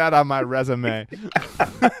 I'll put that on my resume.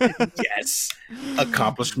 Yes.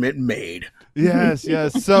 Accomplishment made. Yes.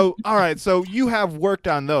 So, all right. So you have worked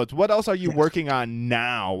on those. What else are you working on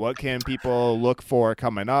now? What can people look for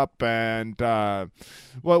coming up? And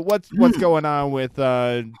what's going on with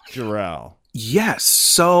Jarrell? Yes.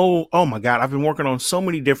 So, oh my God, I've been working on so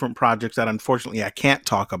many different projects that unfortunately I can't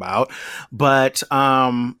talk about. But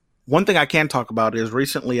one thing I can talk about is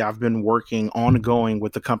recently I've been working ongoing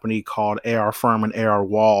with a company called AR Firm and AR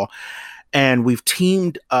Wall. And we've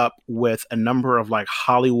teamed up with a number of like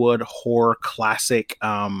Hollywood horror classic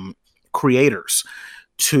creators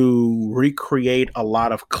to recreate a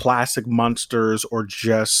lot of classic monsters, or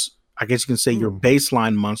just, I guess you can say, your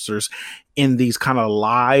baseline monsters in these kind of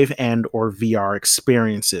live and or VR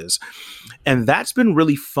experiences. And that's been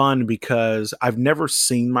really fun because I've never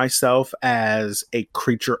seen myself as a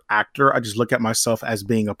creature actor. I just look at myself as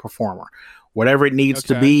being a performer. Whatever it needs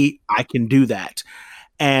to be, I can do that.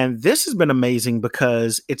 And this has been amazing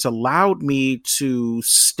because it's allowed me to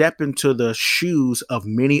step into the shoes of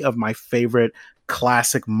many of my favorite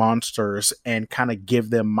classic monsters and kind of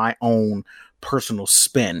give them my own personal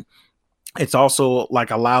spin. It's also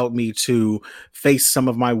like allowed me to face some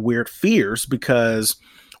of my weird fears, because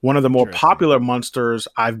one of the more popular monsters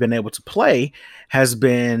I've been able to play has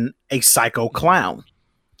been a psycho clown.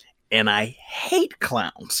 And I hate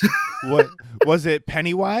clowns. What was it,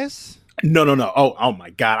 Pennywise? No. Oh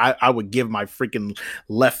my God. I would give my freaking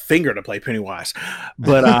left finger to play Pennywise.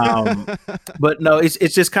 But but no, it's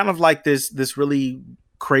just kind of like this really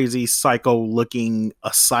crazy psycho looking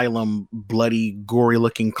asylum, bloody, gory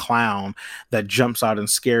looking clown that jumps out and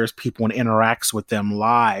scares people and interacts with them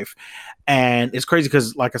live. And it's crazy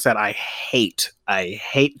because, like I said, I hate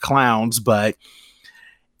clowns, but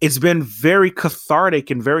it's been very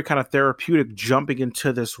cathartic and very kind of therapeutic jumping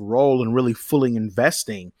into this role and really fully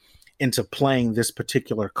investing into playing this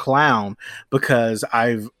particular clown, because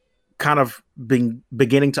I've kind of been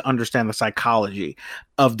beginning to understand the psychology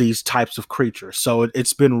of these types of creatures. So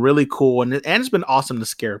it's been really cool, and it's been awesome to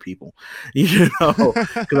scare people, because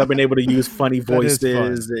I've been able to use funny voices,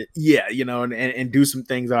 and do some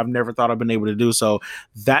things that I've never thought I've been able to do. So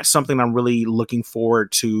that's something I'm really looking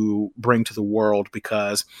forward to bring to the world,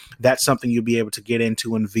 because that's something you'll be able to get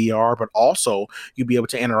into in VR, but also you'll be able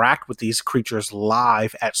to interact with these creatures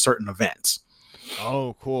live at certain events.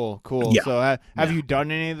 Oh, cool. Yeah. So have you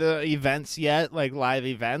done any of the events yet, like live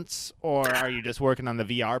events, or are you just working on the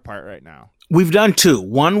VR part right now? We've done two.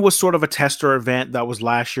 One was sort of a tester event that was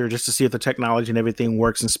last year, just to see if the technology and everything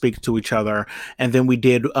works and speaks to each other. And then we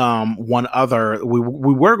did one other. We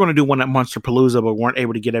were going to do one at Monsterpalooza, but weren't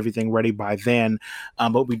able to get everything ready by then.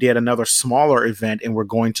 But we did another smaller event, and we're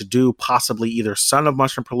going to do possibly either Son of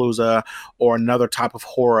Monsterpalooza or another type of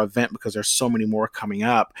horror event, because there's so many more coming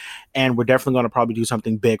up. And we're definitely going to probably do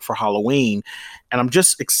something big for Halloween. And I'm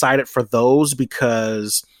just excited for those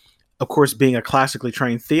because, of course, being a classically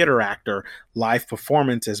trained theater actor, live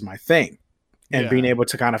performance is my thing. And being able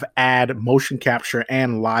to kind of add motion capture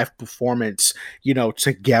and live performance,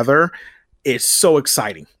 together is so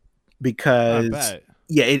exciting, because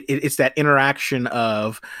it's that interaction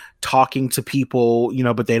of talking to people,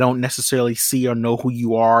 but they don't necessarily see or know who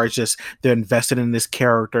you are. It's just they're invested in this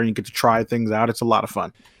character and you get to try things out. It's a lot of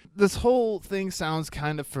fun. This whole thing sounds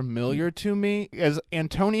kind of familiar to me. Is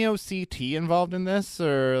Antonio CT involved in this,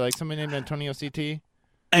 or like somebody named Antonio CT?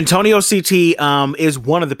 Antonio CT is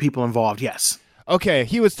one of the people involved, yes. Okay,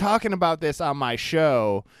 he was talking about this on my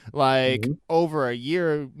show like over a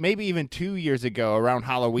year, maybe even 2 years ago, around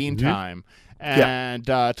Halloween time. And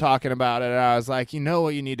talking about it, and I was like, you know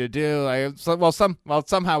what you need to do.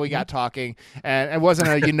 Somehow we got talking, and it wasn't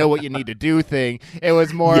a you know what you need to do thing. It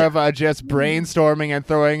was more of a just brainstorming and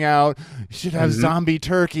throwing out, you should have zombie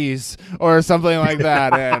turkeys or something like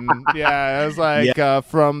that. And it was like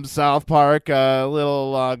from South Park,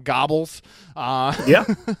 little gobbles. But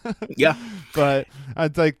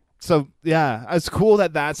it's like, so, it's cool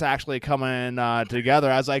that that's actually coming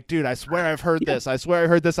together. I was like, dude, I swear I've heard this. I swear I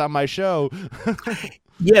heard this on my show.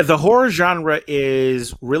 The horror genre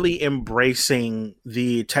is really embracing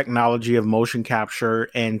the technology of motion capture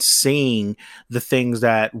and seeing the things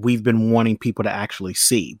that we've been wanting people to actually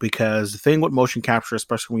see. Because the thing with motion capture,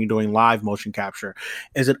 especially when you're doing live motion capture,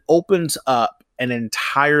 is it opens up an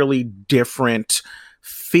entirely different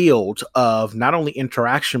field of not only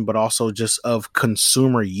interaction, but also just of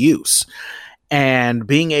consumer use, and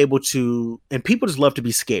being able to, and people just love to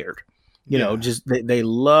be scared. Just they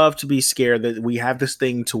love to be scared. That we have this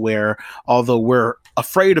thing to where, although we're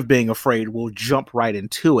afraid of being afraid, we'll jump right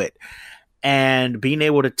into it. And being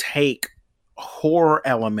able to take horror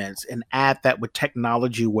elements and add that with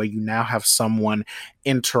technology, where you now have someone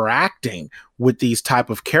interacting with these type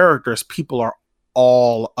of characters, people are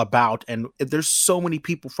all about. And there's so many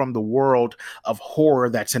people from the world of horror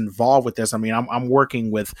that's involved with this. I mean, I'm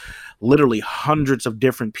working with literally hundreds of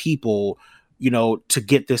different people, to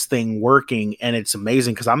get this thing working. And it's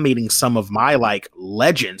amazing because I'm meeting some of my like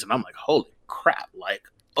legends, and I'm like, holy crap, like,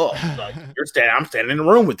 oh, like, I'm standing in the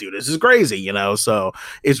room with you. This is crazy, so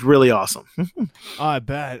it's really awesome. I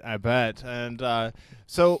bet. And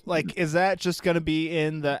so, like, is that just going to be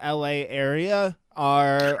in the LA area,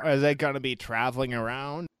 or is that going to be traveling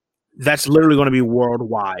around? That's literally going to be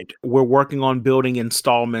worldwide. We're working on building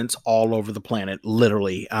installments all over the planet,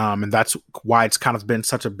 literally. And that's why it's kind of been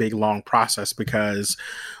such a big, long process, because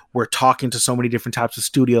we're talking to so many different types of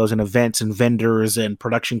studios and events and vendors and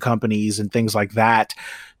production companies and things like that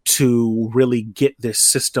to really get this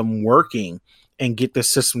system working and get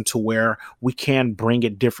this system to where we can bring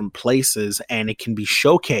it different places and it can be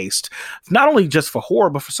showcased, not only just for horror,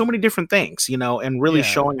 but for so many different things, and really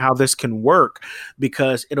showing how this can work,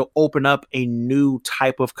 because it'll open up a new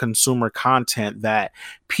type of consumer content that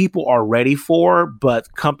people are ready for,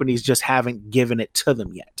 but companies just haven't given it to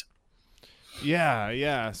them yet.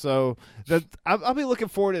 Yeah. So I'll be looking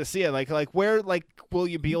forward to see it. Like where, like, will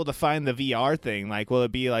you be able to find the VR thing? Like, will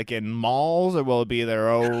it be like in malls, or will it be their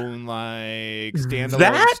own like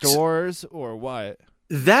standalone stores, or what?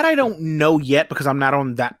 That I don't know yet, because I'm not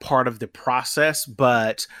on that part of the process.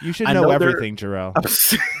 But you should know everything, Jarrell.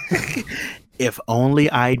 If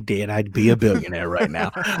only I did, I'd be a billionaire right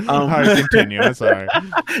now. All right, continue. I'm sorry.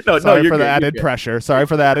 Sorry for the added pressure. Sorry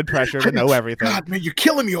for the added pressure to know everything. God, man, you're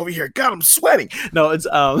killing me over here. God, I'm sweating. No, it's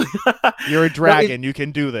you're a dragon. You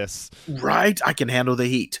can do this, right? I can handle the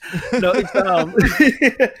heat. No, it's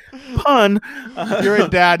pun. You're a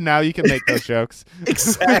dad now. You can make those jokes.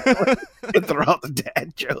 Exactly. Throw out the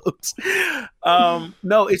dad jokes.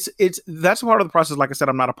 No, it's that's part of the process. Like I said,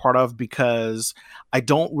 I'm not a part of, because I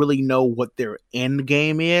don't really know what their end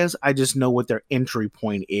game is. I just know what their entry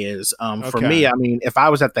point is. For me, I mean, if I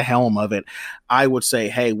was at the helm of it, I would say,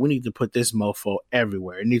 hey, we need to put this mofo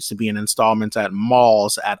everywhere. It needs to be in installments at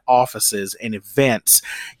malls, at offices, and events,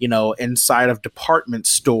 inside of department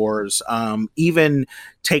stores, even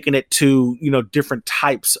taking it to, different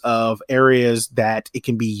types of areas that it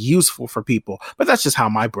can be useful for people. But that's just how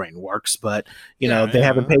my brain works. But, they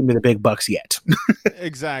haven't paid me the big bucks yet.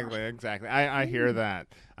 Exactly. I hear that.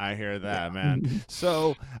 Man.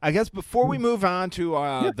 So I guess before we move on to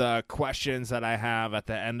the questions that I have at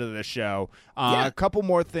the end of the show, a couple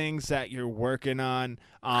more things that you're working on.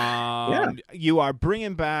 You are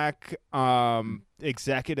bringing back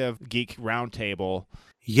Executive Geek Roundtable.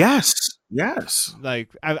 Yes. Like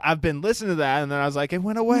I've been listening to that, and then I was like, it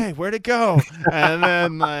went away. Where'd it go? And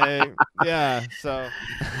then so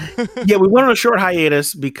we went on a short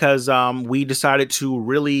hiatus because we decided to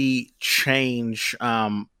really change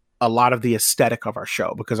a lot of the aesthetic of our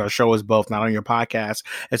show, because our show is both not on your podcast.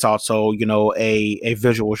 It's also, a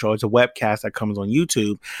visual show. It's a webcast that comes on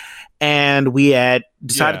YouTube. And we had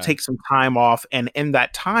decided to take some time off. And in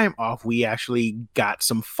that time off, we actually got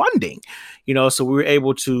some funding, so we were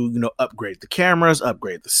able to, upgrade the cameras,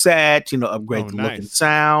 upgrade the set, upgrade the look and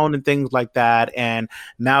sound and things like that. And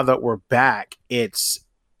now that we're back, I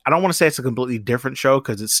don't want to say it's a completely different show,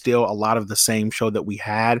 because it's still a lot of the same show that we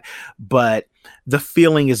had, but the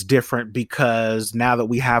feeling is different, because now that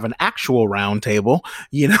we have an actual round table,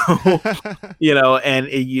 and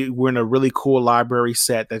we're in a really cool library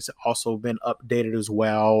set that's also been updated as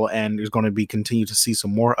well. And there's going to continue to see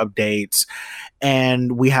some more updates.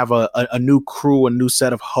 And we have a new crew, a new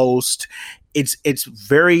set of hosts. It's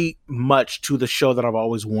very much to the show that I've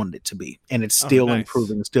always wanted it to be, and it's still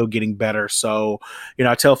improving, still getting better. So,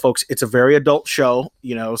 I tell folks it's a very adult show,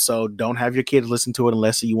 so don't have your kids listen to it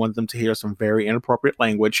unless you want them to hear some very inappropriate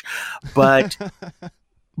language. But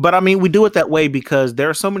But I mean, we do it that way because there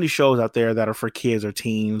are so many shows out there that are for kids or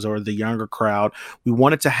teens or the younger crowd. We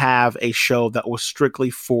wanted to have a show that was strictly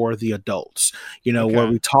for the adults, where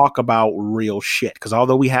we talk about real shit. Because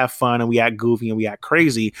although we have fun and we act goofy and we act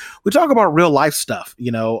crazy, we talk about real life stuff,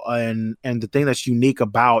 and the thing that's unique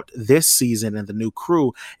about this season and the new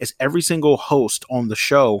crew is every single host on the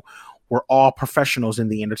show were all professionals in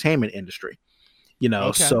the entertainment industry.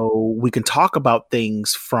 So we can talk about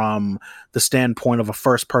things from the standpoint of a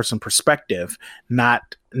first person perspective,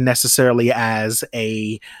 not necessarily as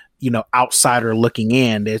a, outsider looking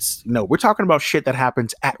in. It's, we're talking about shit that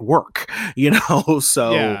happens at work,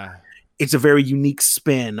 so it's a very unique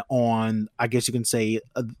spin on, I guess you can say,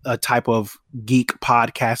 a type of geek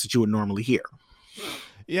podcast that you would normally hear.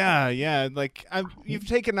 Yeah. Like you've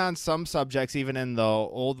taken on some subjects even in the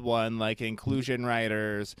old one, like inclusion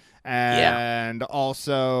writers, and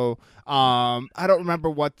also I don't remember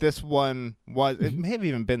what this one was. It may have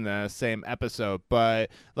even been the same episode,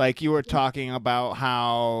 but like you were talking about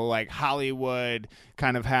how like Hollywood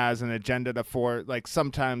kind of has an agenda like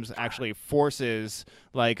sometimes actually forces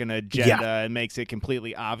like an agenda and makes it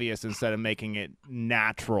completely obvious instead of making it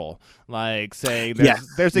natural. Like say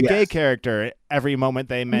there's a gay character every moment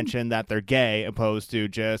they mention that they're gay, opposed to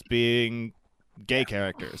just being gay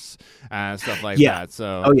characters and stuff like that.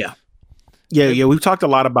 So Yeah, we've talked a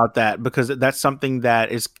lot about that because that's something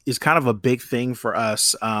that is kind of a big thing for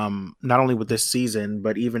us, not only with this season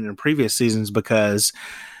but even in previous seasons, because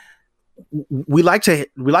we like to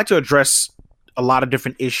address a lot of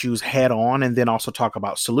different issues head on and then also talk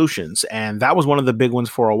about solutions. And that was one of the big ones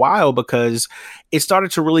for a while because it started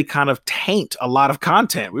to really kind of taint a lot of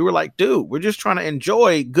content. We were like, dude, we're just trying to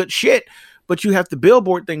enjoy good shit, but you have to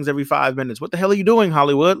billboard things every 5 minutes. What the hell are you doing,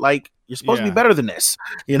 Hollywood? Like, you're supposed to be better than this,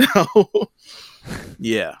 you know?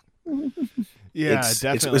 Yeah. Yeah,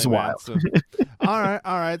 definitely. It's wild. So, all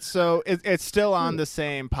right. So it's still on the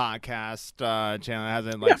same podcast channel. It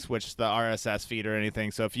hasn't switched the RSS feed or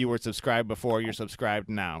anything. So if you were subscribed before, you're subscribed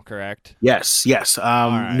now, correct? Yes.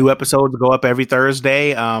 New episodes go up every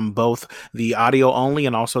Thursday, both the audio only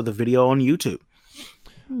and also the video on YouTube.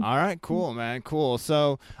 All right, cool, man, cool.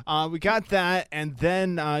 So we got that, and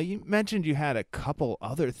then you mentioned you had a couple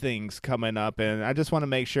other things coming up, and I just want to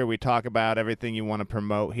make sure we talk about everything you want to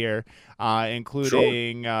promote here,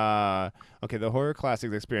 including the Horror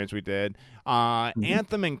Classics experience we did,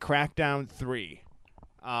 Anthem and Crackdown 3.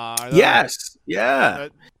 Yes, yeah.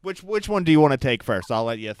 Which one do you want to take first? I'll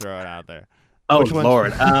let you throw it out there. Oh,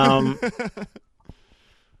 Lord.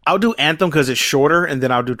 I'll do Anthem because it's shorter, and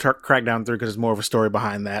then I'll do Crackdown 3 because there's more of a story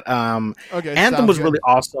behind that. Anthem was really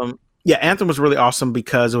awesome. Yeah, Anthem was really awesome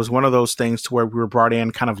because it was one of those things to where we were brought in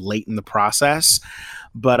kind of late in the process.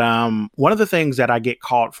 But one of the things that I get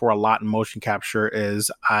called for a lot in motion capture is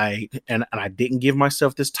I didn't give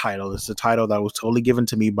myself this title. It's a title that was totally given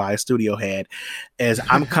to me by a studio head. Is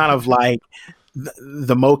I'm kind of like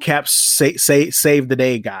the mocap save the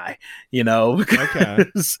day guy, you know,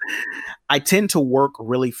 because I tend to work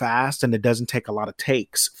really fast and it doesn't take a lot of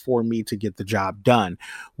takes for me to get the job done,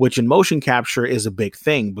 which in motion capture is a big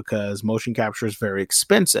thing because motion capture is very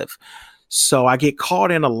expensive. So I get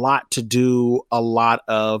called in a lot to do a lot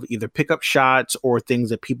of either pickup shots or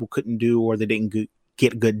things that people couldn't do or they didn't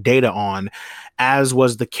get good data on, as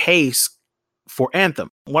was the case for Anthem.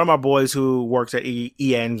 One of my boys who works at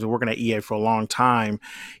EA and was working at EA for a long time,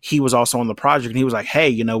 he was also on the project and he was like, hey,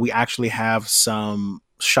 you know, we actually have some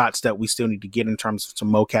shots that we still need to get in terms of some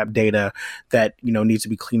mocap data that, you know, needs to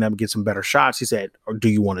be cleaned up and get some better shots. He said, or do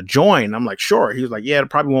you want to join? I'm like, sure. He was like, yeah, it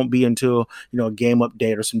probably won't be until, you know, a game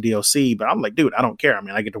update or some DLC. But I'm like, dude, I don't care. I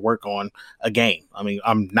mean, I get to work on a game. I mean,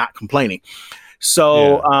 I'm not complaining.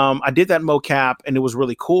 So I did that mocap and it was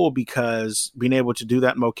really cool because being able to do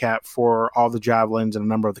that mocap for all the javelins and a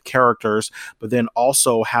number of the characters, but then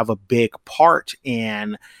also have a big part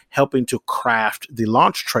in helping to craft the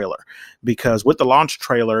launch trailer, because with the launch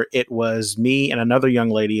trailer, it was me and another young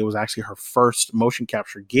lady. It was actually her first motion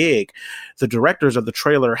capture gig. The directors of the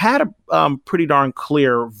trailer had a pretty darn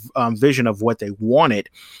clear vision of what they wanted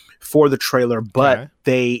for the trailer, but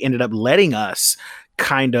they ended up letting us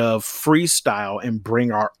kind of freestyle and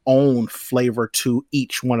bring our own flavor to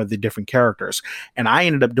each one of the different characters. And I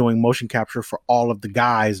ended up doing motion capture for all of the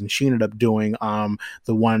guys, and she ended up doing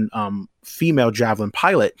the one female javelin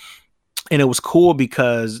pilot. And it was cool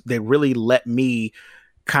because they really let me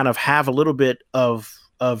kind of have a little bit of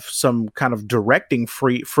some kind of directing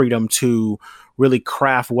freedom to really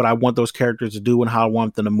craft what I want those characters to do and how I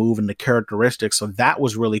want them to move and the characteristics. So that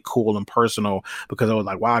was really cool and personal because I was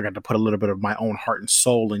like, wow, I got to put a little bit of my own heart and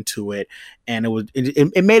soul into it. And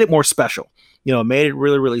it made it more special. You know, it made it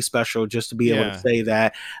really, really special just to be able to say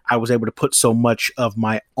that I was able to put so much of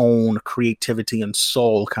my own creativity and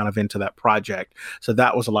soul kind of into that project. So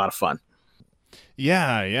that was a lot of fun.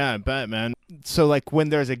 Yeah, I bet, man. So, like, when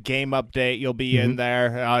there's a game update, you'll be in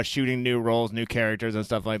there shooting new roles, new characters, and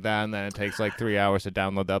stuff like that, and then it takes, like, 3 hours to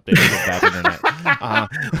download the update to get bad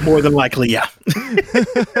internet. More than likely, yeah.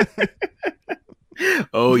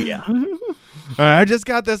 Oh, yeah. I just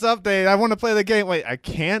got this update. I want to play the game. Wait, I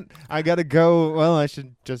can't? I got to go. Well, I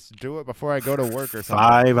should just do it before I go to work or something.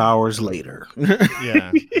 5 hours later.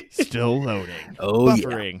 Yeah. Still loading. Oh,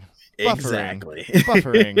 buffering. Exactly.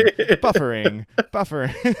 Buffering.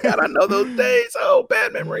 God, I know those days. Oh,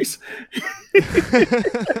 bad memories.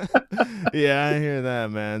 Yeah, I hear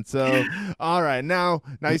that, man. So, all right, now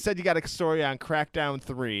you said you got a story on Crackdown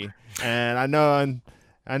 3, and I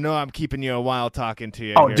know I'm keeping you a while talking to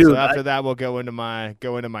you. Oh, here. dude, So after that, we'll go into my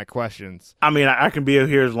questions. I mean, I can be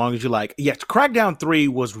here as long as you like. Yes, Crackdown 3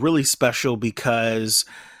 was really special because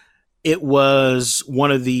it was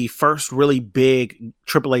one of the first really big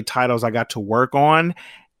AAA titles I got to work on.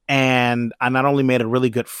 And I not only made a really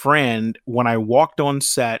good friend when I walked on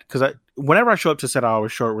set, because whenever I show up to set, I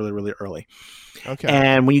always show up really, really early. Okay.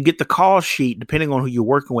 And when you get the call sheet, depending on who you're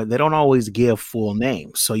working with, they don't always give full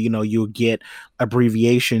names. So, you'll get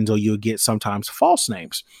abbreviations or you'll get sometimes false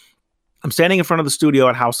names. I'm standing in front of the studio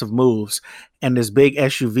at House of Moves, and this big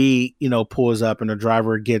SUV, pulls up, and the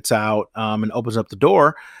driver gets out and opens up the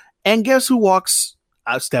door. And guess who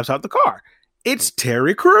steps out the car? It's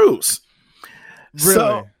Terry Crews.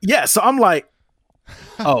 Really? So I'm like,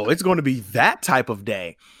 oh, it's going to be that type of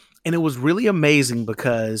day. And it was really amazing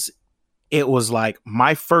because it was like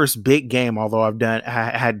my first big game, although I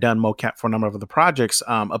had done mocap for a number of other projects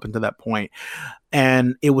up until that point.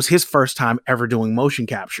 And it was his first time ever doing motion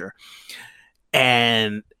capture.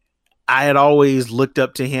 And I had always looked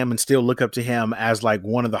up to him and still look up to him as like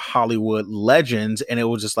one of the Hollywood legends. And it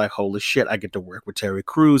was just like, holy shit, I get to work with Terry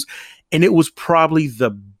Crews. And it was probably the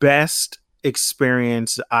best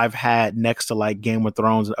experience I've had next to like Game of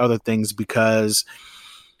Thrones and other things, because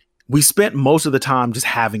we spent most of the time just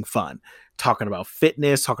having fun, talking about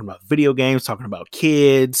fitness, talking about video games, talking about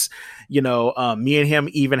kids. Me and him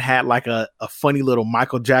even had like a funny little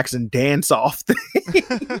Michael Jackson dance off thing.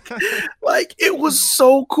 Like, it was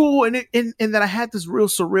so cool. And then I had this real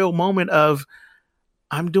surreal moment of,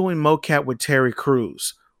 I'm doing mocap with Terry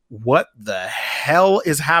Crews. What the hell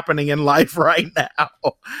is happening in life right now?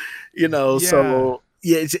 So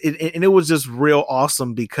yeah, and it was just real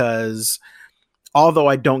awesome because although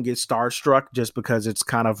I don't get starstruck just because it's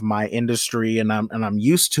kind of my industry and I'm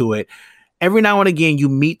used to it, every now and again you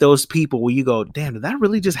meet those people where you go, damn, did that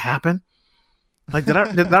really just happen? Like, did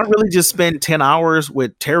I really just spend 10 hours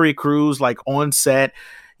with Terry Crews, like on set,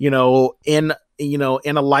 in a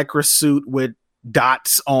Lycra suit with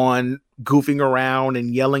dots on, goofing around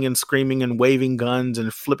and yelling and screaming and waving guns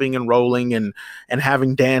and flipping and rolling and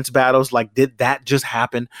having dance battles? Like, did that just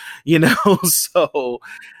happen? So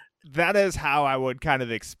that is how I would kind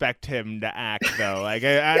of expect him to act, though. Like,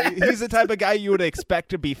 he's the type of guy you would expect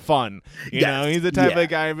to be fun. He's the type of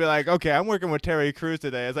guy to be like, okay, I'm working with Terry Crews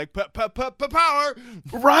today. It's like, power.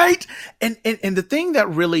 Right. And the thing that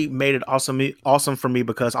really made it awesome for me,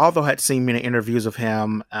 because although I had seen many interviews of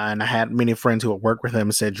him and I had many friends who had worked with him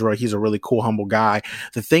and said, Droy, he's a really cool, humble guy.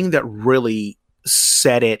 The thing that really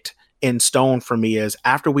set it in stone for me is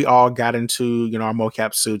after we all got into, our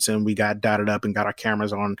mocap suits and we got dotted up and got our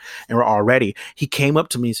cameras on and we're all ready, he came up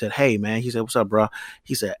to me and said, hey man, he said, what's up, bro?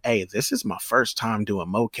 He said, hey, this is my first time doing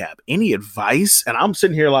mocap. Any advice? And I'm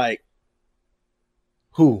sitting here like,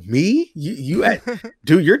 who, me? You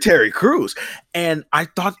dude, you're Terry Crews. And I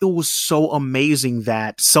thought it was so amazing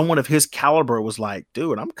that someone of his caliber was like,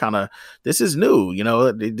 dude, this is new.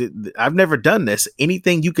 I've never done this.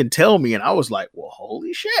 Anything you can tell me. And I was like, well,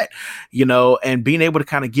 holy shit, and being able to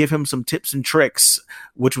kind of give him some tips and tricks,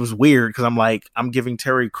 which was weird because I'm like, I'm giving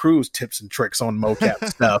Terry Crews tips and tricks on mocap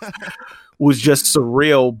stuff. Was just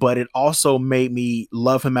surreal, but it also made me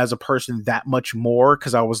love him as a person that much more,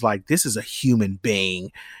 because I was like, this is a human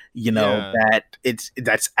being,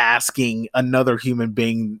 that's asking another human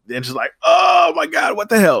being, and just like, oh my God, what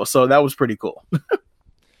the hell? So that was pretty cool.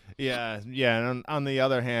 Yeah. And on the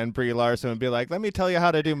other hand, Brie Larson would be like, let me tell you how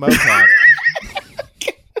to do mocap.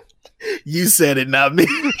 You said it, not me.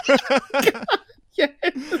 Yes.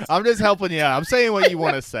 I'm just helping you out. I'm saying what you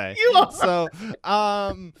want to say. You are. So,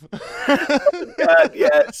 God,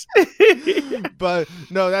 yes. But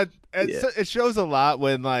no, it shows a lot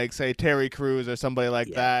when, like, say Terry Crews or somebody like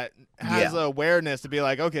that has awareness to be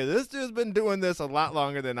like, okay, this dude's been doing this a lot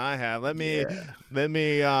longer than I have. Let me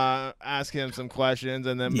ask him some questions,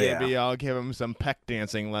 and then maybe I'll give him some peck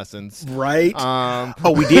dancing lessons. Right.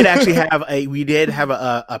 We did actually have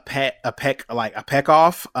a peck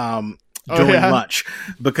off. During lunch,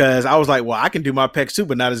 because I was like, well, I can do my pecs too,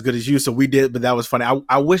 but not as good as you. So we did, but that was funny.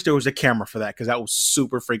 I wish there was a camera for that, because that was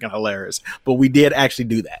super freaking hilarious. But we did actually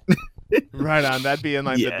do that. Right on. That'd be in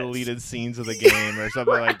like the deleted scenes of the game or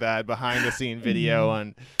something like that, behind the scene video.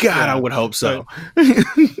 And I would hope so.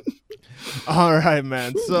 All right,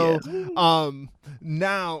 man. So,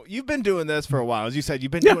 Now, you've been doing this for a while. As you said,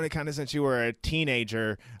 you've been Yeah. doing it kind of since you were a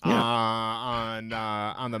teenager on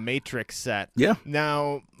the Matrix set. Yeah.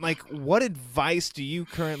 Now, like, what advice do you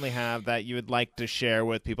currently have that you would like to share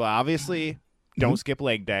with people? Obviously, don't skip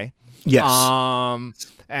leg day. Yes.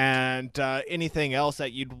 And anything else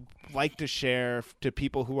that you'd like to share to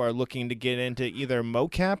people who are looking to get into either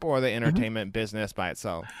mocap or the entertainment business by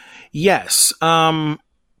itself? Yes. I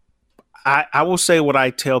will say what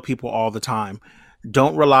I tell people all the time.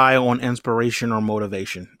 Don't rely on inspiration or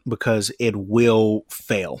motivation because it will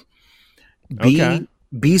fail.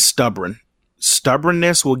 Be stubborn.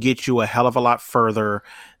 Stubbornness will get you a hell of a lot further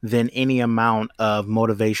than any amount of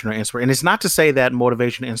motivation or inspiration. And it's not to say that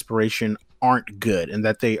motivation and inspiration aren't good and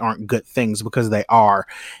that they aren't good things, because they are.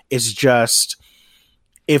 It's just,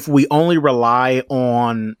 if we only rely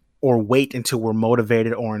on or wait until we're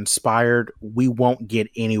motivated or inspired, we won't get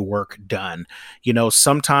any work done. You know,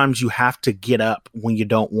 sometimes you have to get up when you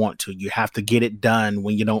don't want to. You have to get it done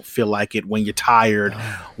when you don't feel like it, when you're tired,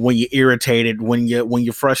 when you're irritated, when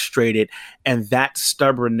you're frustrated. And that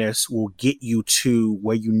stubbornness will get you to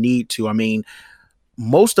where you need to. I mean,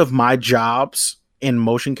 most of my jobs in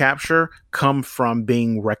motion capture come from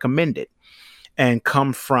being recommended. And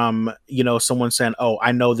come from, you know, someone saying, oh,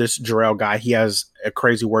 I know this Jarrell guy. He has a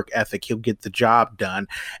crazy work ethic. He'll get the job done.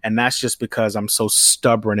 And that's just because I'm so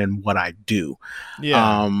stubborn in what I do.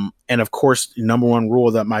 Yeah. And of course, number one rule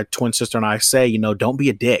that my twin sister and I say, you know, don't be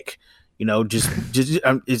a dick. You know, it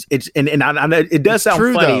does sound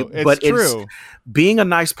true, funny, though. but true. Being a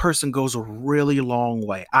nice person goes a really long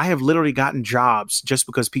way. I have literally gotten jobs just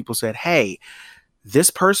because people said, hey, this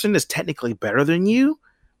person is technically better than you,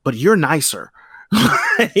 but you're nicer.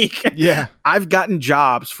 Yeah. I've gotten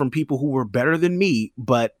jobs from people who were better than me,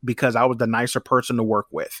 but because I was the nicer person to work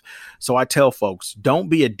with. So I tell folks, don't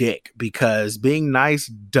be a dick, because being nice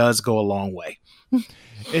does go a long way.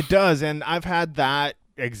 It does. And I've had that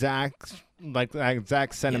exact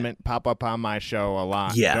sentiment pop up on my show a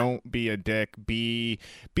lot. Yeah. Don't be a dick. Be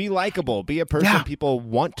likable. Be a person people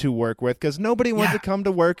want to work with, because nobody wants to come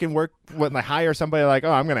to work and work when they hire somebody like,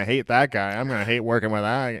 oh, I'm gonna hate that guy. I'm gonna hate working with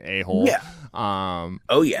that a-hole. Yeah.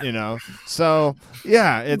 You know. So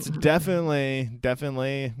yeah, it's definitely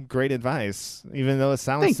great advice, even though it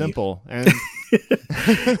sounds Thank simple. you. And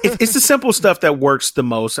it's the simple stuff that works the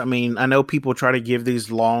most. I mean, I know people try to give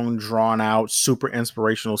these long, drawn out, super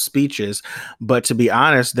inspirational speeches, but to be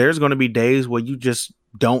honest, there's going to be days where you just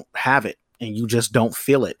don't have it and you just don't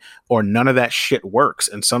feel it, or none of that shit works.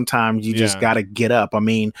 And sometimes you just got to get up. I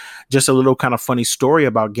mean, just a little kind of funny story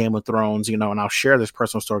about Game of Thrones, you know, and I'll share this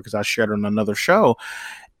personal story because I shared it on another show,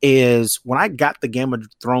 is when I got the Game of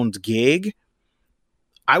Thrones gig,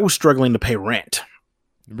 I was struggling to pay rent.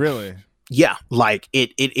 Really? Yeah, like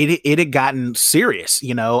it had gotten serious,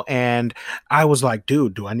 you know, and I was like,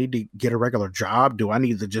 dude, do I need to get a regular job? Do I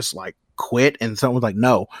need to just like quit? And someone was like,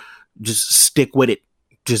 no, just stick with it.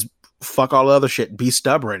 Just fuck all the other shit. Be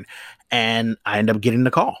stubborn. And I end up getting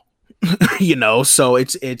the call, you know, so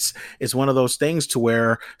it's one of those things to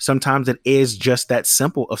where sometimes it is just that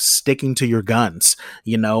simple of sticking to your guns,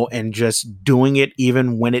 you know, and just doing it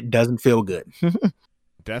even when it doesn't feel good.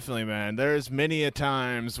 Definitely, man. There's many a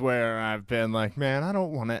times where I've been like, man, I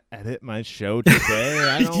don't want to edit my show today.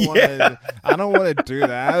 I don't want to do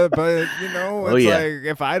that. But you know, it's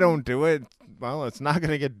like, if I don't do it, well, it's not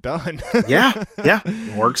going to get done. yeah.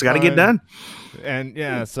 Work's got to get done.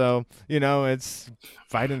 And so, you know, it's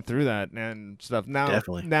fighting through that and stuff. Now,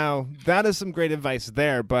 Definitely. Now that is some great advice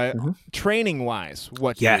there, but training wise,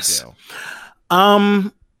 what do you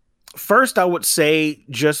do? First I would say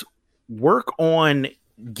just work on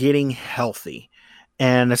getting healthy.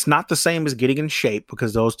 And it's not the same as getting in shape,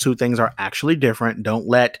 because those two things are actually different. Don't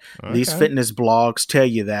let these fitness blogs tell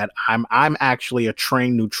you that. I'm actually a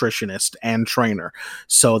trained nutritionist and trainer.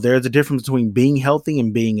 So there's a difference between being healthy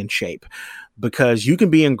and being in shape, because you can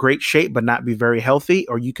be in great shape but not be very healthy,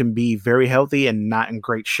 or you can be very healthy and not in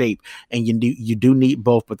great shape. And you do need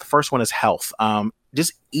both. But the first one is health.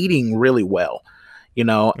 Just eating really well, you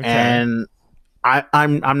know, and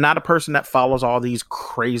I'm not a person that follows all these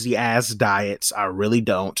crazy ass diets. I really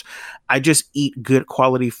don't. I just eat good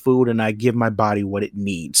quality food and I give my body what it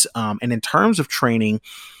needs. And in terms of training,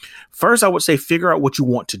 first I would say figure out what you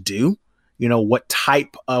want to do. You know, what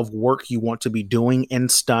type of work you want to be doing in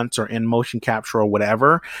stunts or in motion capture or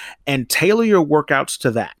whatever, and tailor your workouts to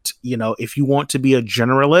that. if you want to be a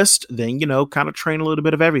generalist, then, kind of train a little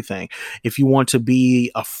bit of everything. If you want to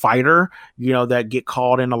be a fighter, that get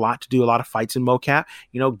called in a lot to do a lot of fights in mocap,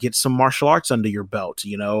 get some martial arts under your belt,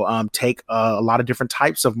 take a lot of different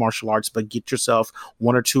types of martial arts, but get yourself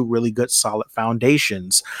one or two really good solid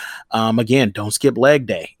foundations. Again, don't skip leg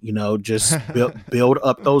day, just build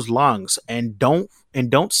up those lungs, and don't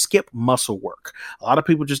skip muscle work. A lot of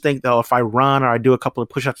people just think, though, if I run or I do a couple of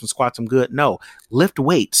push-ups and squats, I'm good. No, lift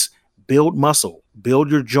weights, build muscle, build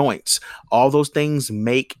your joints. All those things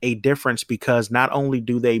make a difference, because not only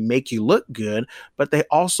do they make you look good, but they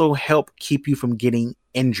also help keep you from getting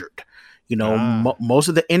injured. Most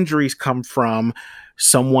of the injuries come from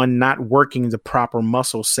someone not working the proper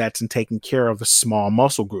muscle sets and taking care of the small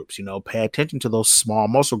muscle groups. Pay attention to those small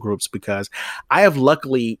muscle groups, because I have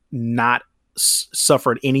luckily not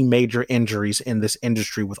suffered any major injuries in this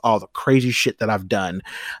industry with all the crazy shit that I've done.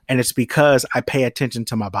 And it's because I pay attention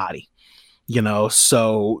to my body,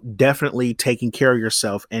 so definitely taking care of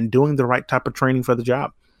yourself and doing the right type of training for the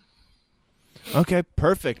job. Okay,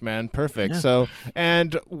 perfect, man. Perfect. Yeah. So,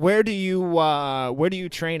 and where do you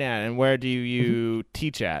train at, and where do you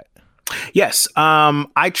teach at? Yes.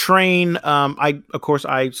 I train, of course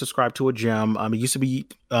I subscribe to a gym. It used to be,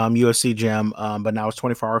 UFC gym. But now it's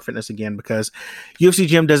 24-hour fitness again, because UFC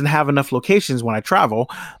gym doesn't have enough locations when I travel.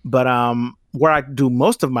 But, where I do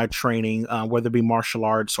most of my training, whether it be martial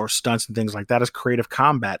arts or stunts and things like that, is Creative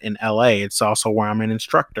Combat in LA. It's also where I'm an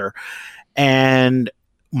instructor, and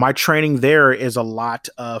my training there is a lot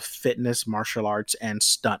of fitness, martial arts, and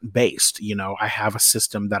stunt based. I have a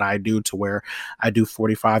system that I do to where I do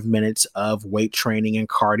 45 minutes of weight training and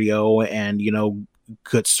cardio and,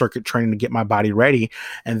 good circuit training to get my body ready.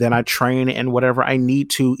 And then I train in whatever I need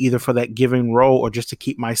to, either for that given role or just to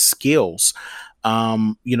keep my skills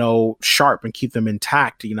sharp and keep them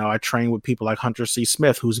intact. I train with people like Hunter C.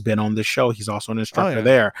 Smith, who's been on the show. He's also an instructor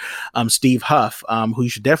there. Steve Huff, who you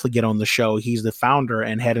should definitely get on the show. He's the founder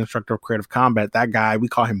and head instructor of Creative Combat. That guy, we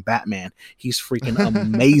call him Batman. He's freaking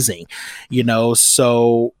amazing.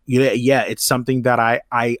 So yeah, it's something that I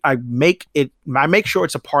make sure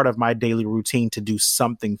it's a part of my daily routine to do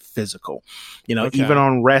something physical. Even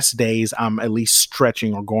on rest days, I'm at least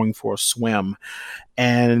stretching or going for a swim.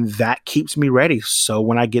 And that keeps me ready. So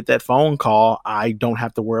when I get that phone call, I don't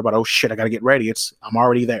have to worry about, oh shit, I got to get ready. I'm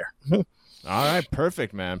already there. All right.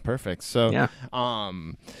 Perfect, man. Perfect. So, yeah.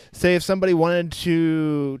 Say if somebody wanted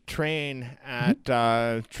to train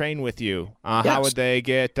with you, Yes. how would they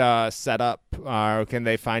get set up? Can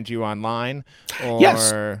they find you online?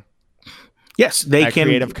 Or Yes, they at can.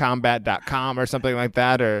 creativecombat.com or something like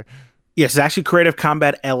that, or Yes, it's actually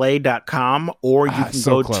creativecombatla.com, or you can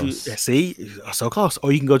so go close. to, see, so close,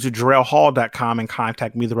 or you can go to JarrellHall.com and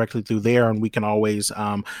contact me directly through there, and we can always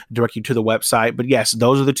direct you to the website. But yes,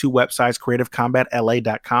 those are the two websites,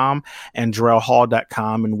 creativecombatla.com and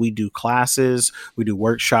JarrellHall.com, and we do classes, we do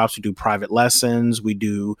workshops, we do private lessons, we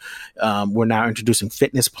do, we're now introducing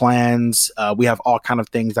fitness plans. We have all kind of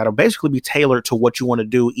things that'll basically be tailored to what you want to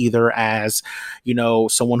do, either as,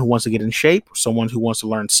 someone who wants to get in shape, someone who wants to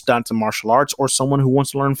learn stunts and martial arts, or someone who wants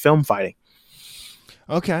to learn film fighting.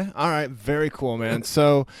 Okay. All right. Very cool, man.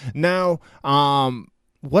 So now,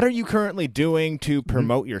 what are you currently doing to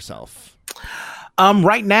promote yourself?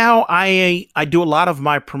 Right now, I do a lot of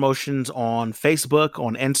my promotions on Facebook,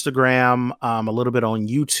 on Instagram, a little bit on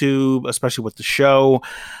YouTube, especially with the show.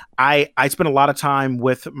 I spend a lot of time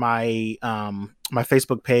with my my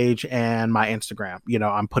Facebook page and my Instagram.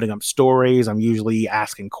 I'm putting up stories. I'm usually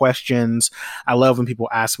asking questions. I love when people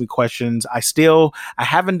ask me questions. I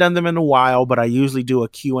haven't done them in a while, but I usually do a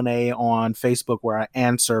Q&A on Facebook where I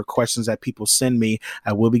answer questions that people send me.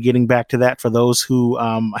 I will be getting back to that for those who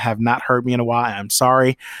have not heard me in a while. I'm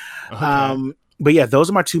sorry. Okay. But yeah, those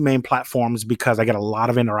are my two main platforms because I get a lot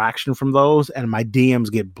of interaction from those and my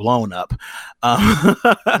DMs get blown up,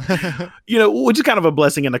 which is kind of a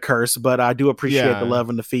blessing and a curse, but I do appreciate the love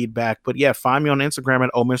and the feedback. But yeah, find me on Instagram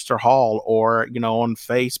at Mr. Hall, or, on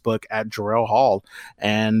Facebook at Jarrell Hall,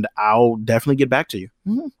 and I'll definitely get back to you.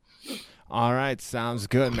 Mm-hmm. All right. Sounds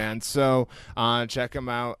good, man. So check them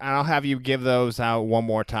out. And I'll have you give those out one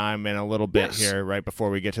more time in a little bit here, right before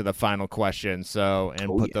we get to the final question. So, and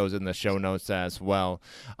put those in the show notes as well.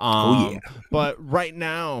 But right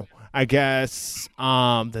now, I guess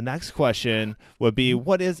the next question would be,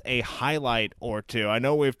 what is a highlight or two? I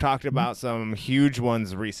know we've talked about some huge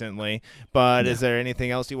ones recently, but is there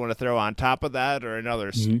anything else you want to throw on top of that, or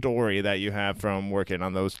another story that you have from working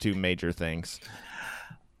on those two major things?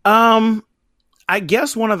 I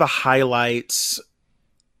guess one of the highlights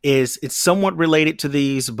it's somewhat related to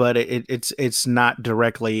these, but it's not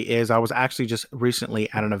directly. Is I was actually just recently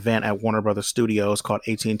at an event at Warner Brothers Studios called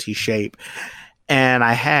AT&T Shape, and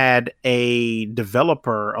I had a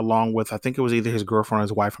developer along with, I think it was either his girlfriend or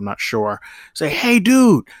his wife, I'm not sure, say, "Hey,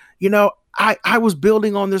 dude, I was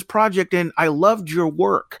building on this project and I loved your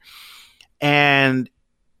work." And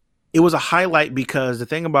it was a highlight because the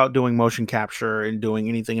thing about doing motion capture and doing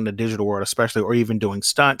anything in the digital world, especially, or even doing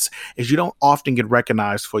stunts, is you don't often get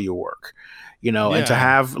recognized for your work, and to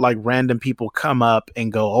have like random people come up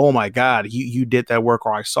and go, "Oh my God, you did that work,"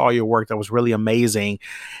 or "I saw your work. That was really amazing,"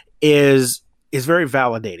 is very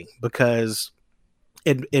validating, because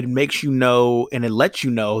it makes you know, and it lets you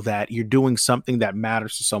know that you're doing something that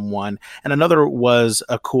matters to someone. And another was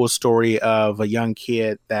a cool story of a young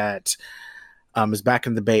kid that is back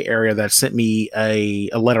in the Bay Area that sent me a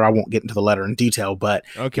letter. I won't get into the letter in detail, but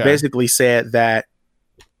he basically said that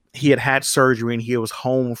he had surgery and he was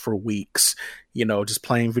home for weeks, just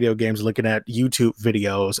playing video games, looking at YouTube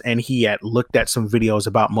videos. And he had looked at some videos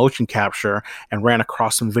about motion capture and ran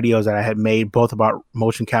across some videos that I had made, both about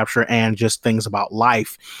motion capture and just things about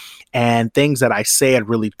life. And things that I said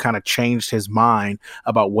really kind of changed his mind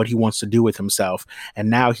about what he wants to do with himself. And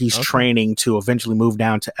now he's training to eventually move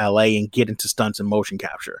down to LA and get into stunts and motion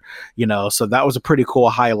capture, so that was a pretty cool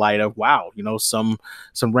highlight of, wow, some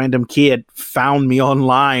random kid found me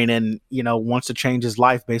online and, wants to change his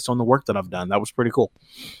life based on the work that I've done. That was pretty cool.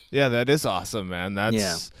 Yeah, that is awesome, man.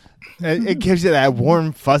 It gives you that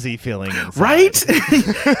warm, fuzzy feeling inside. Right?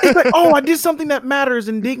 It's like, oh, I did something that matters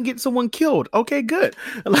and didn't get someone killed. Okay, good.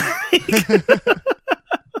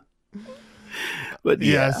 But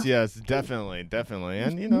yes, definitely.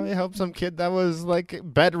 And, it helped some kid that was like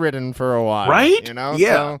bedridden for a while. Right?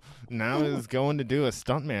 So now he's going to do a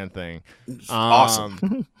stuntman thing.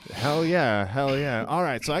 Awesome. Hell yeah. All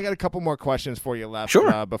right. So I got a couple more questions for you left.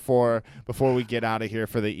 Sure. Before we get out of here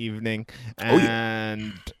for the evening.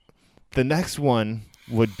 And the next one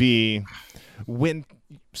would be, when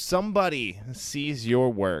somebody sees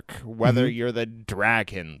your work, whether you're the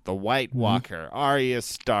Dragon, the White Walker, Arya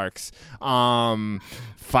Starks,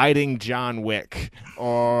 fighting John Wick,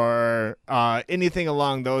 or anything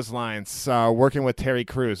along those lines, working with Terry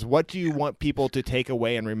Crews, what do you want people to take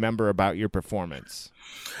away and remember about your performance?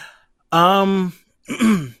 I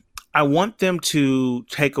want them to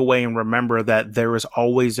take away and remember that there is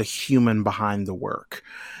always a human behind the work.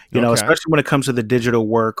 Especially when it comes to the digital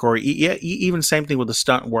work, or even same thing with the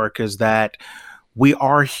stunt work, is that we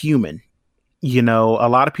are human. A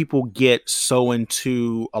lot of people get so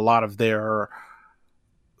into a lot of their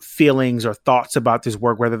feelings or thoughts about this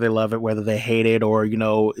work, whether they love it, whether they hate it, or,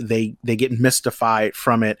 they get mystified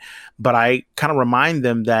from it. But I kind of remind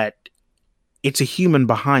them that it's a human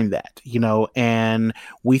behind that, and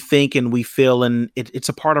we think and we feel, and it's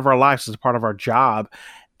a part of our lives, it's a part of our job,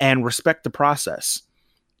 and respect the process.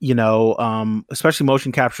 Especially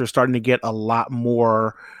motion capture is starting to get a lot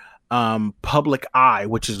more public eye,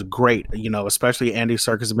 which is great. Especially Andy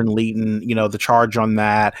Serkis has been leading, the charge on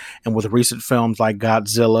that. And with recent films like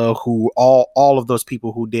Godzilla, who all of those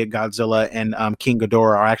people who did Godzilla and King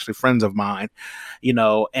Ghidorah are actually friends of mine,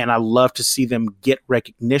 and I love to see them get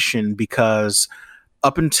recognition, because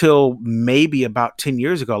up until maybe about 10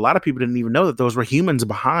 years ago, a lot of people didn't even know that those were humans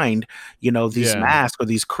behind, these masks or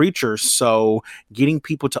these creatures. So getting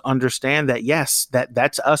people to understand that, yes,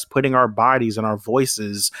 that's us putting our bodies and our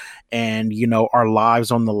voices and, our lives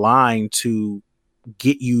on the line to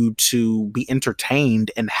get you to be entertained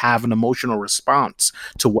and have an emotional response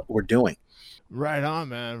to what we're doing. Right on,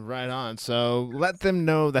 man. Right on. So let them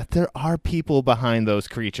know that there are people behind those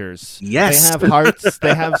creatures. Yes. They have hearts.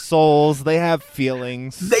 They have souls. They have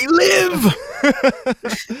feelings. They live.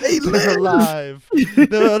 They're alive.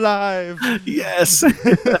 They're alive. Yes.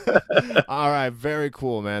 All right. Very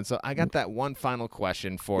cool, man. So I got that one final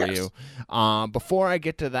question for you. Before I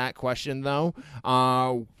get to that question, though,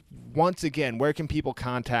 once again, where can people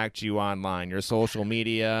contact you online? Your social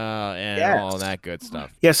media and all that good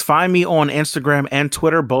stuff. Yes, find me on Instagram and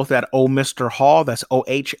Twitter, both at Mr. Hall. That's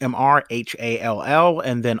OHMRHALL.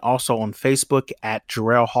 And then also on Facebook at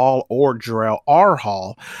Jarrell Hall or Jarrell R.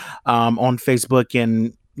 Hall on Facebook.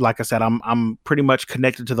 And like I said, I'm pretty much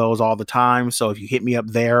connected to those all the time. So if you hit me up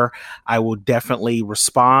there, I will definitely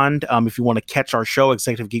respond. If you want to catch our show,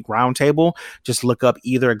 Executive Geek Roundtable, just look up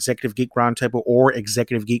either Executive Geek Roundtable or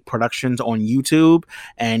Executive Geek Productions on YouTube,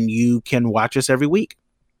 and you can watch us every week.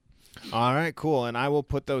 All right, cool. And I will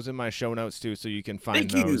put those in my show notes too, so you can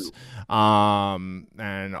find Thank those. you.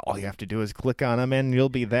 And all you have to do is click on them, and you'll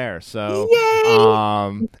be there. So,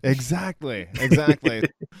 Yay! exactly.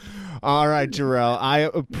 All right, Jarrell, I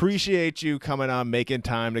appreciate you coming on, making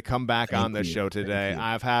time to come back on the show today.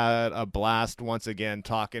 I've had a blast once again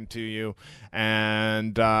talking to you,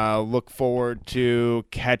 and look forward to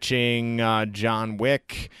catching John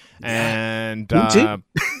Wick. And Me too.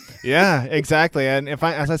 yeah, exactly. And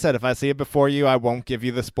as I said, if I see it before you, I won't give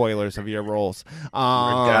you the spoilers of your roles. You're a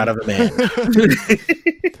god of a man.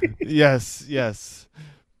 Yes.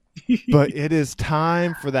 But it is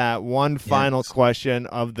time for that one final question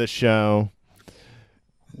of the show.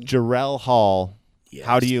 Jarrell Hall,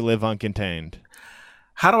 how do you live uncontained?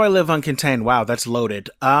 How do I live uncontained? Wow, that's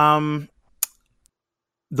loaded. The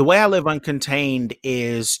way I live uncontained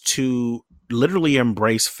is to literally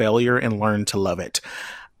embrace failure and learn to love it.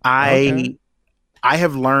 I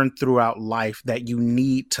have learned throughout life that you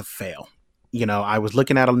need to fail. You know, I was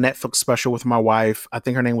looking at a Netflix special with my wife. I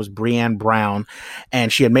think her name was Breanne Brown,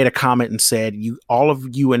 and she had made a comment and said, all of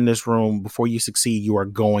you in this room, before you succeed, you are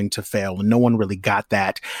going to fail. And no one really got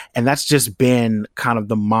that. And that's just been kind of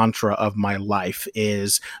the mantra of my life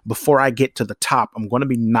is before I get to the top, I'm going to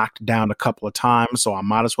be knocked down a couple of times. So I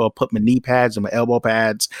might as well put my knee pads and my elbow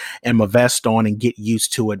pads and my vest on and get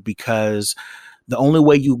used to it, because the only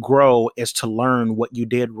way you grow is to learn what you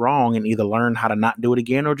did wrong and either learn how to not do it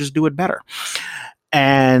again or just do it better.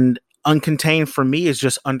 And uncontained for me is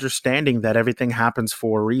just understanding that everything happens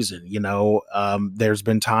for a reason. You know, there's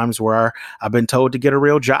been times where I've been told to get a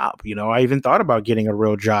real job. You know, I even thought about getting a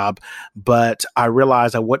real job, but I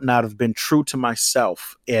realized I would not have been true to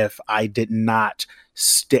myself if I did not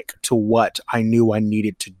stick to what I knew I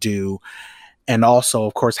needed to do. And also,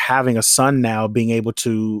 of course, having a son now, being able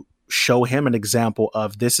to show him an example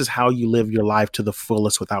of this is how you live your life to the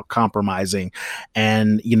fullest without compromising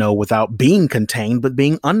and, you know, without being contained, but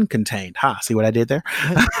being uncontained. See what I did there?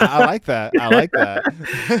 I like that.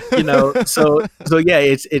 You know, so yeah,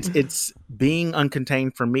 it's being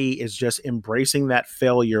uncontained for me is just embracing that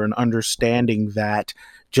failure and understanding that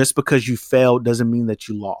just because you failed doesn't mean that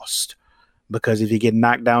you lost. Because if you get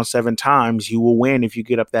knocked down 7 times, you will win if you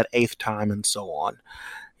get up that 8th time, and so on.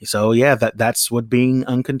 So yeah, that's what being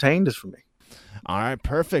uncontained is for me. All right,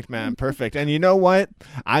 perfect, man, perfect. And you know what?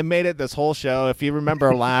 I made it this whole show. If you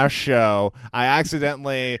remember last show, I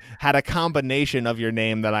accidentally had a combination of your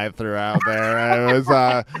name that I threw out there. It was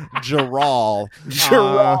Jarrell.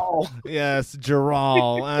 Yes,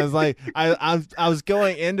 Jarrell. I was like, I was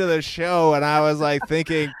going into the show and I was like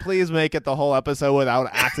thinking, please make it the whole episode without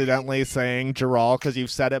accidentally saying Jarrell, because you've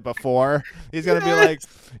said it before. He's gonna be like,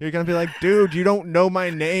 you're gonna be like, dude, you don't know my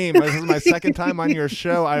name. This is my second time on your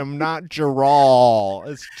show. I am not Jarrell.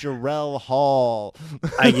 It's Jarrell Hall.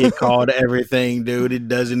 I get called everything, dude. It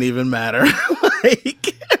doesn't even matter.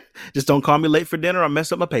 Just don't call me late for dinner. I'll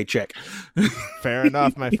mess up my paycheck. Fair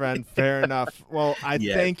enough, my friend. Fair enough. Well, I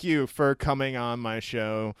thank you for coming on my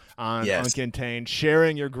show on Uncontained,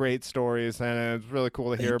 sharing your great stories, and it's really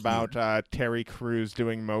cool to hear about Terry Crews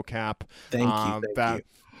doing mocap. Thank you.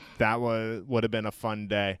 That would have been a fun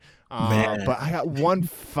day. But I got one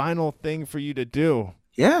final thing for you to do.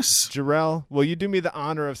 Yes. Jarrell, will you do me the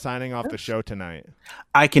honor of signing off the show tonight?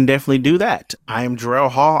 I can definitely do that. I am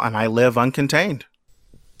Jarrell Hall, and I live uncontained.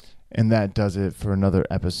 And that does it for another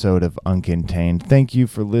episode of Uncontained. Thank you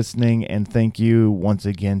for listening, and thank you once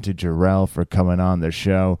again to Jarrell for coming on the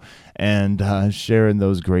show and sharing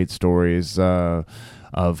those great stories of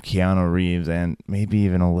Keanu Reeves and maybe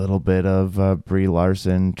even a little bit of Brie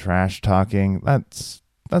Larson trash talking. That's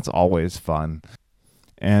always fun.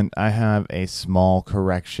 And I have a small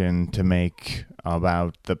correction to make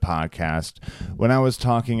about the podcast. When I was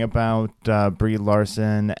talking about Brie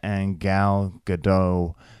Larson and Gal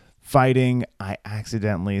Gadot fighting, I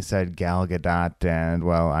accidentally said Gal Gadot, and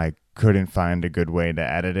well, I couldn't find a good way to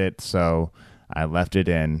edit it, so I left it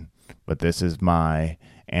in. But this is my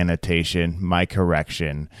annotation, my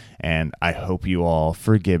correction, and I hope you all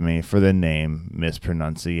forgive me for the name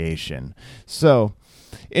mispronunciation. So,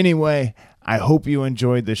 anyway, I hope you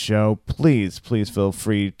enjoyed the show. Please feel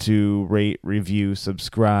free to rate, review,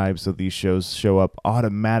 subscribe so these shows show up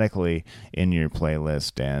automatically in your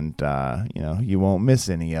playlist, and you won't miss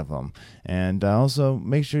any of them. And also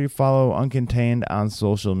make sure you follow Uncontained on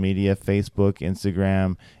social media, Facebook,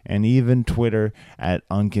 Instagram, and even Twitter at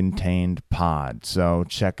UncontainedPod. So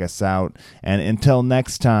check us out. And until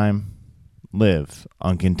next time, live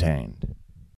uncontained.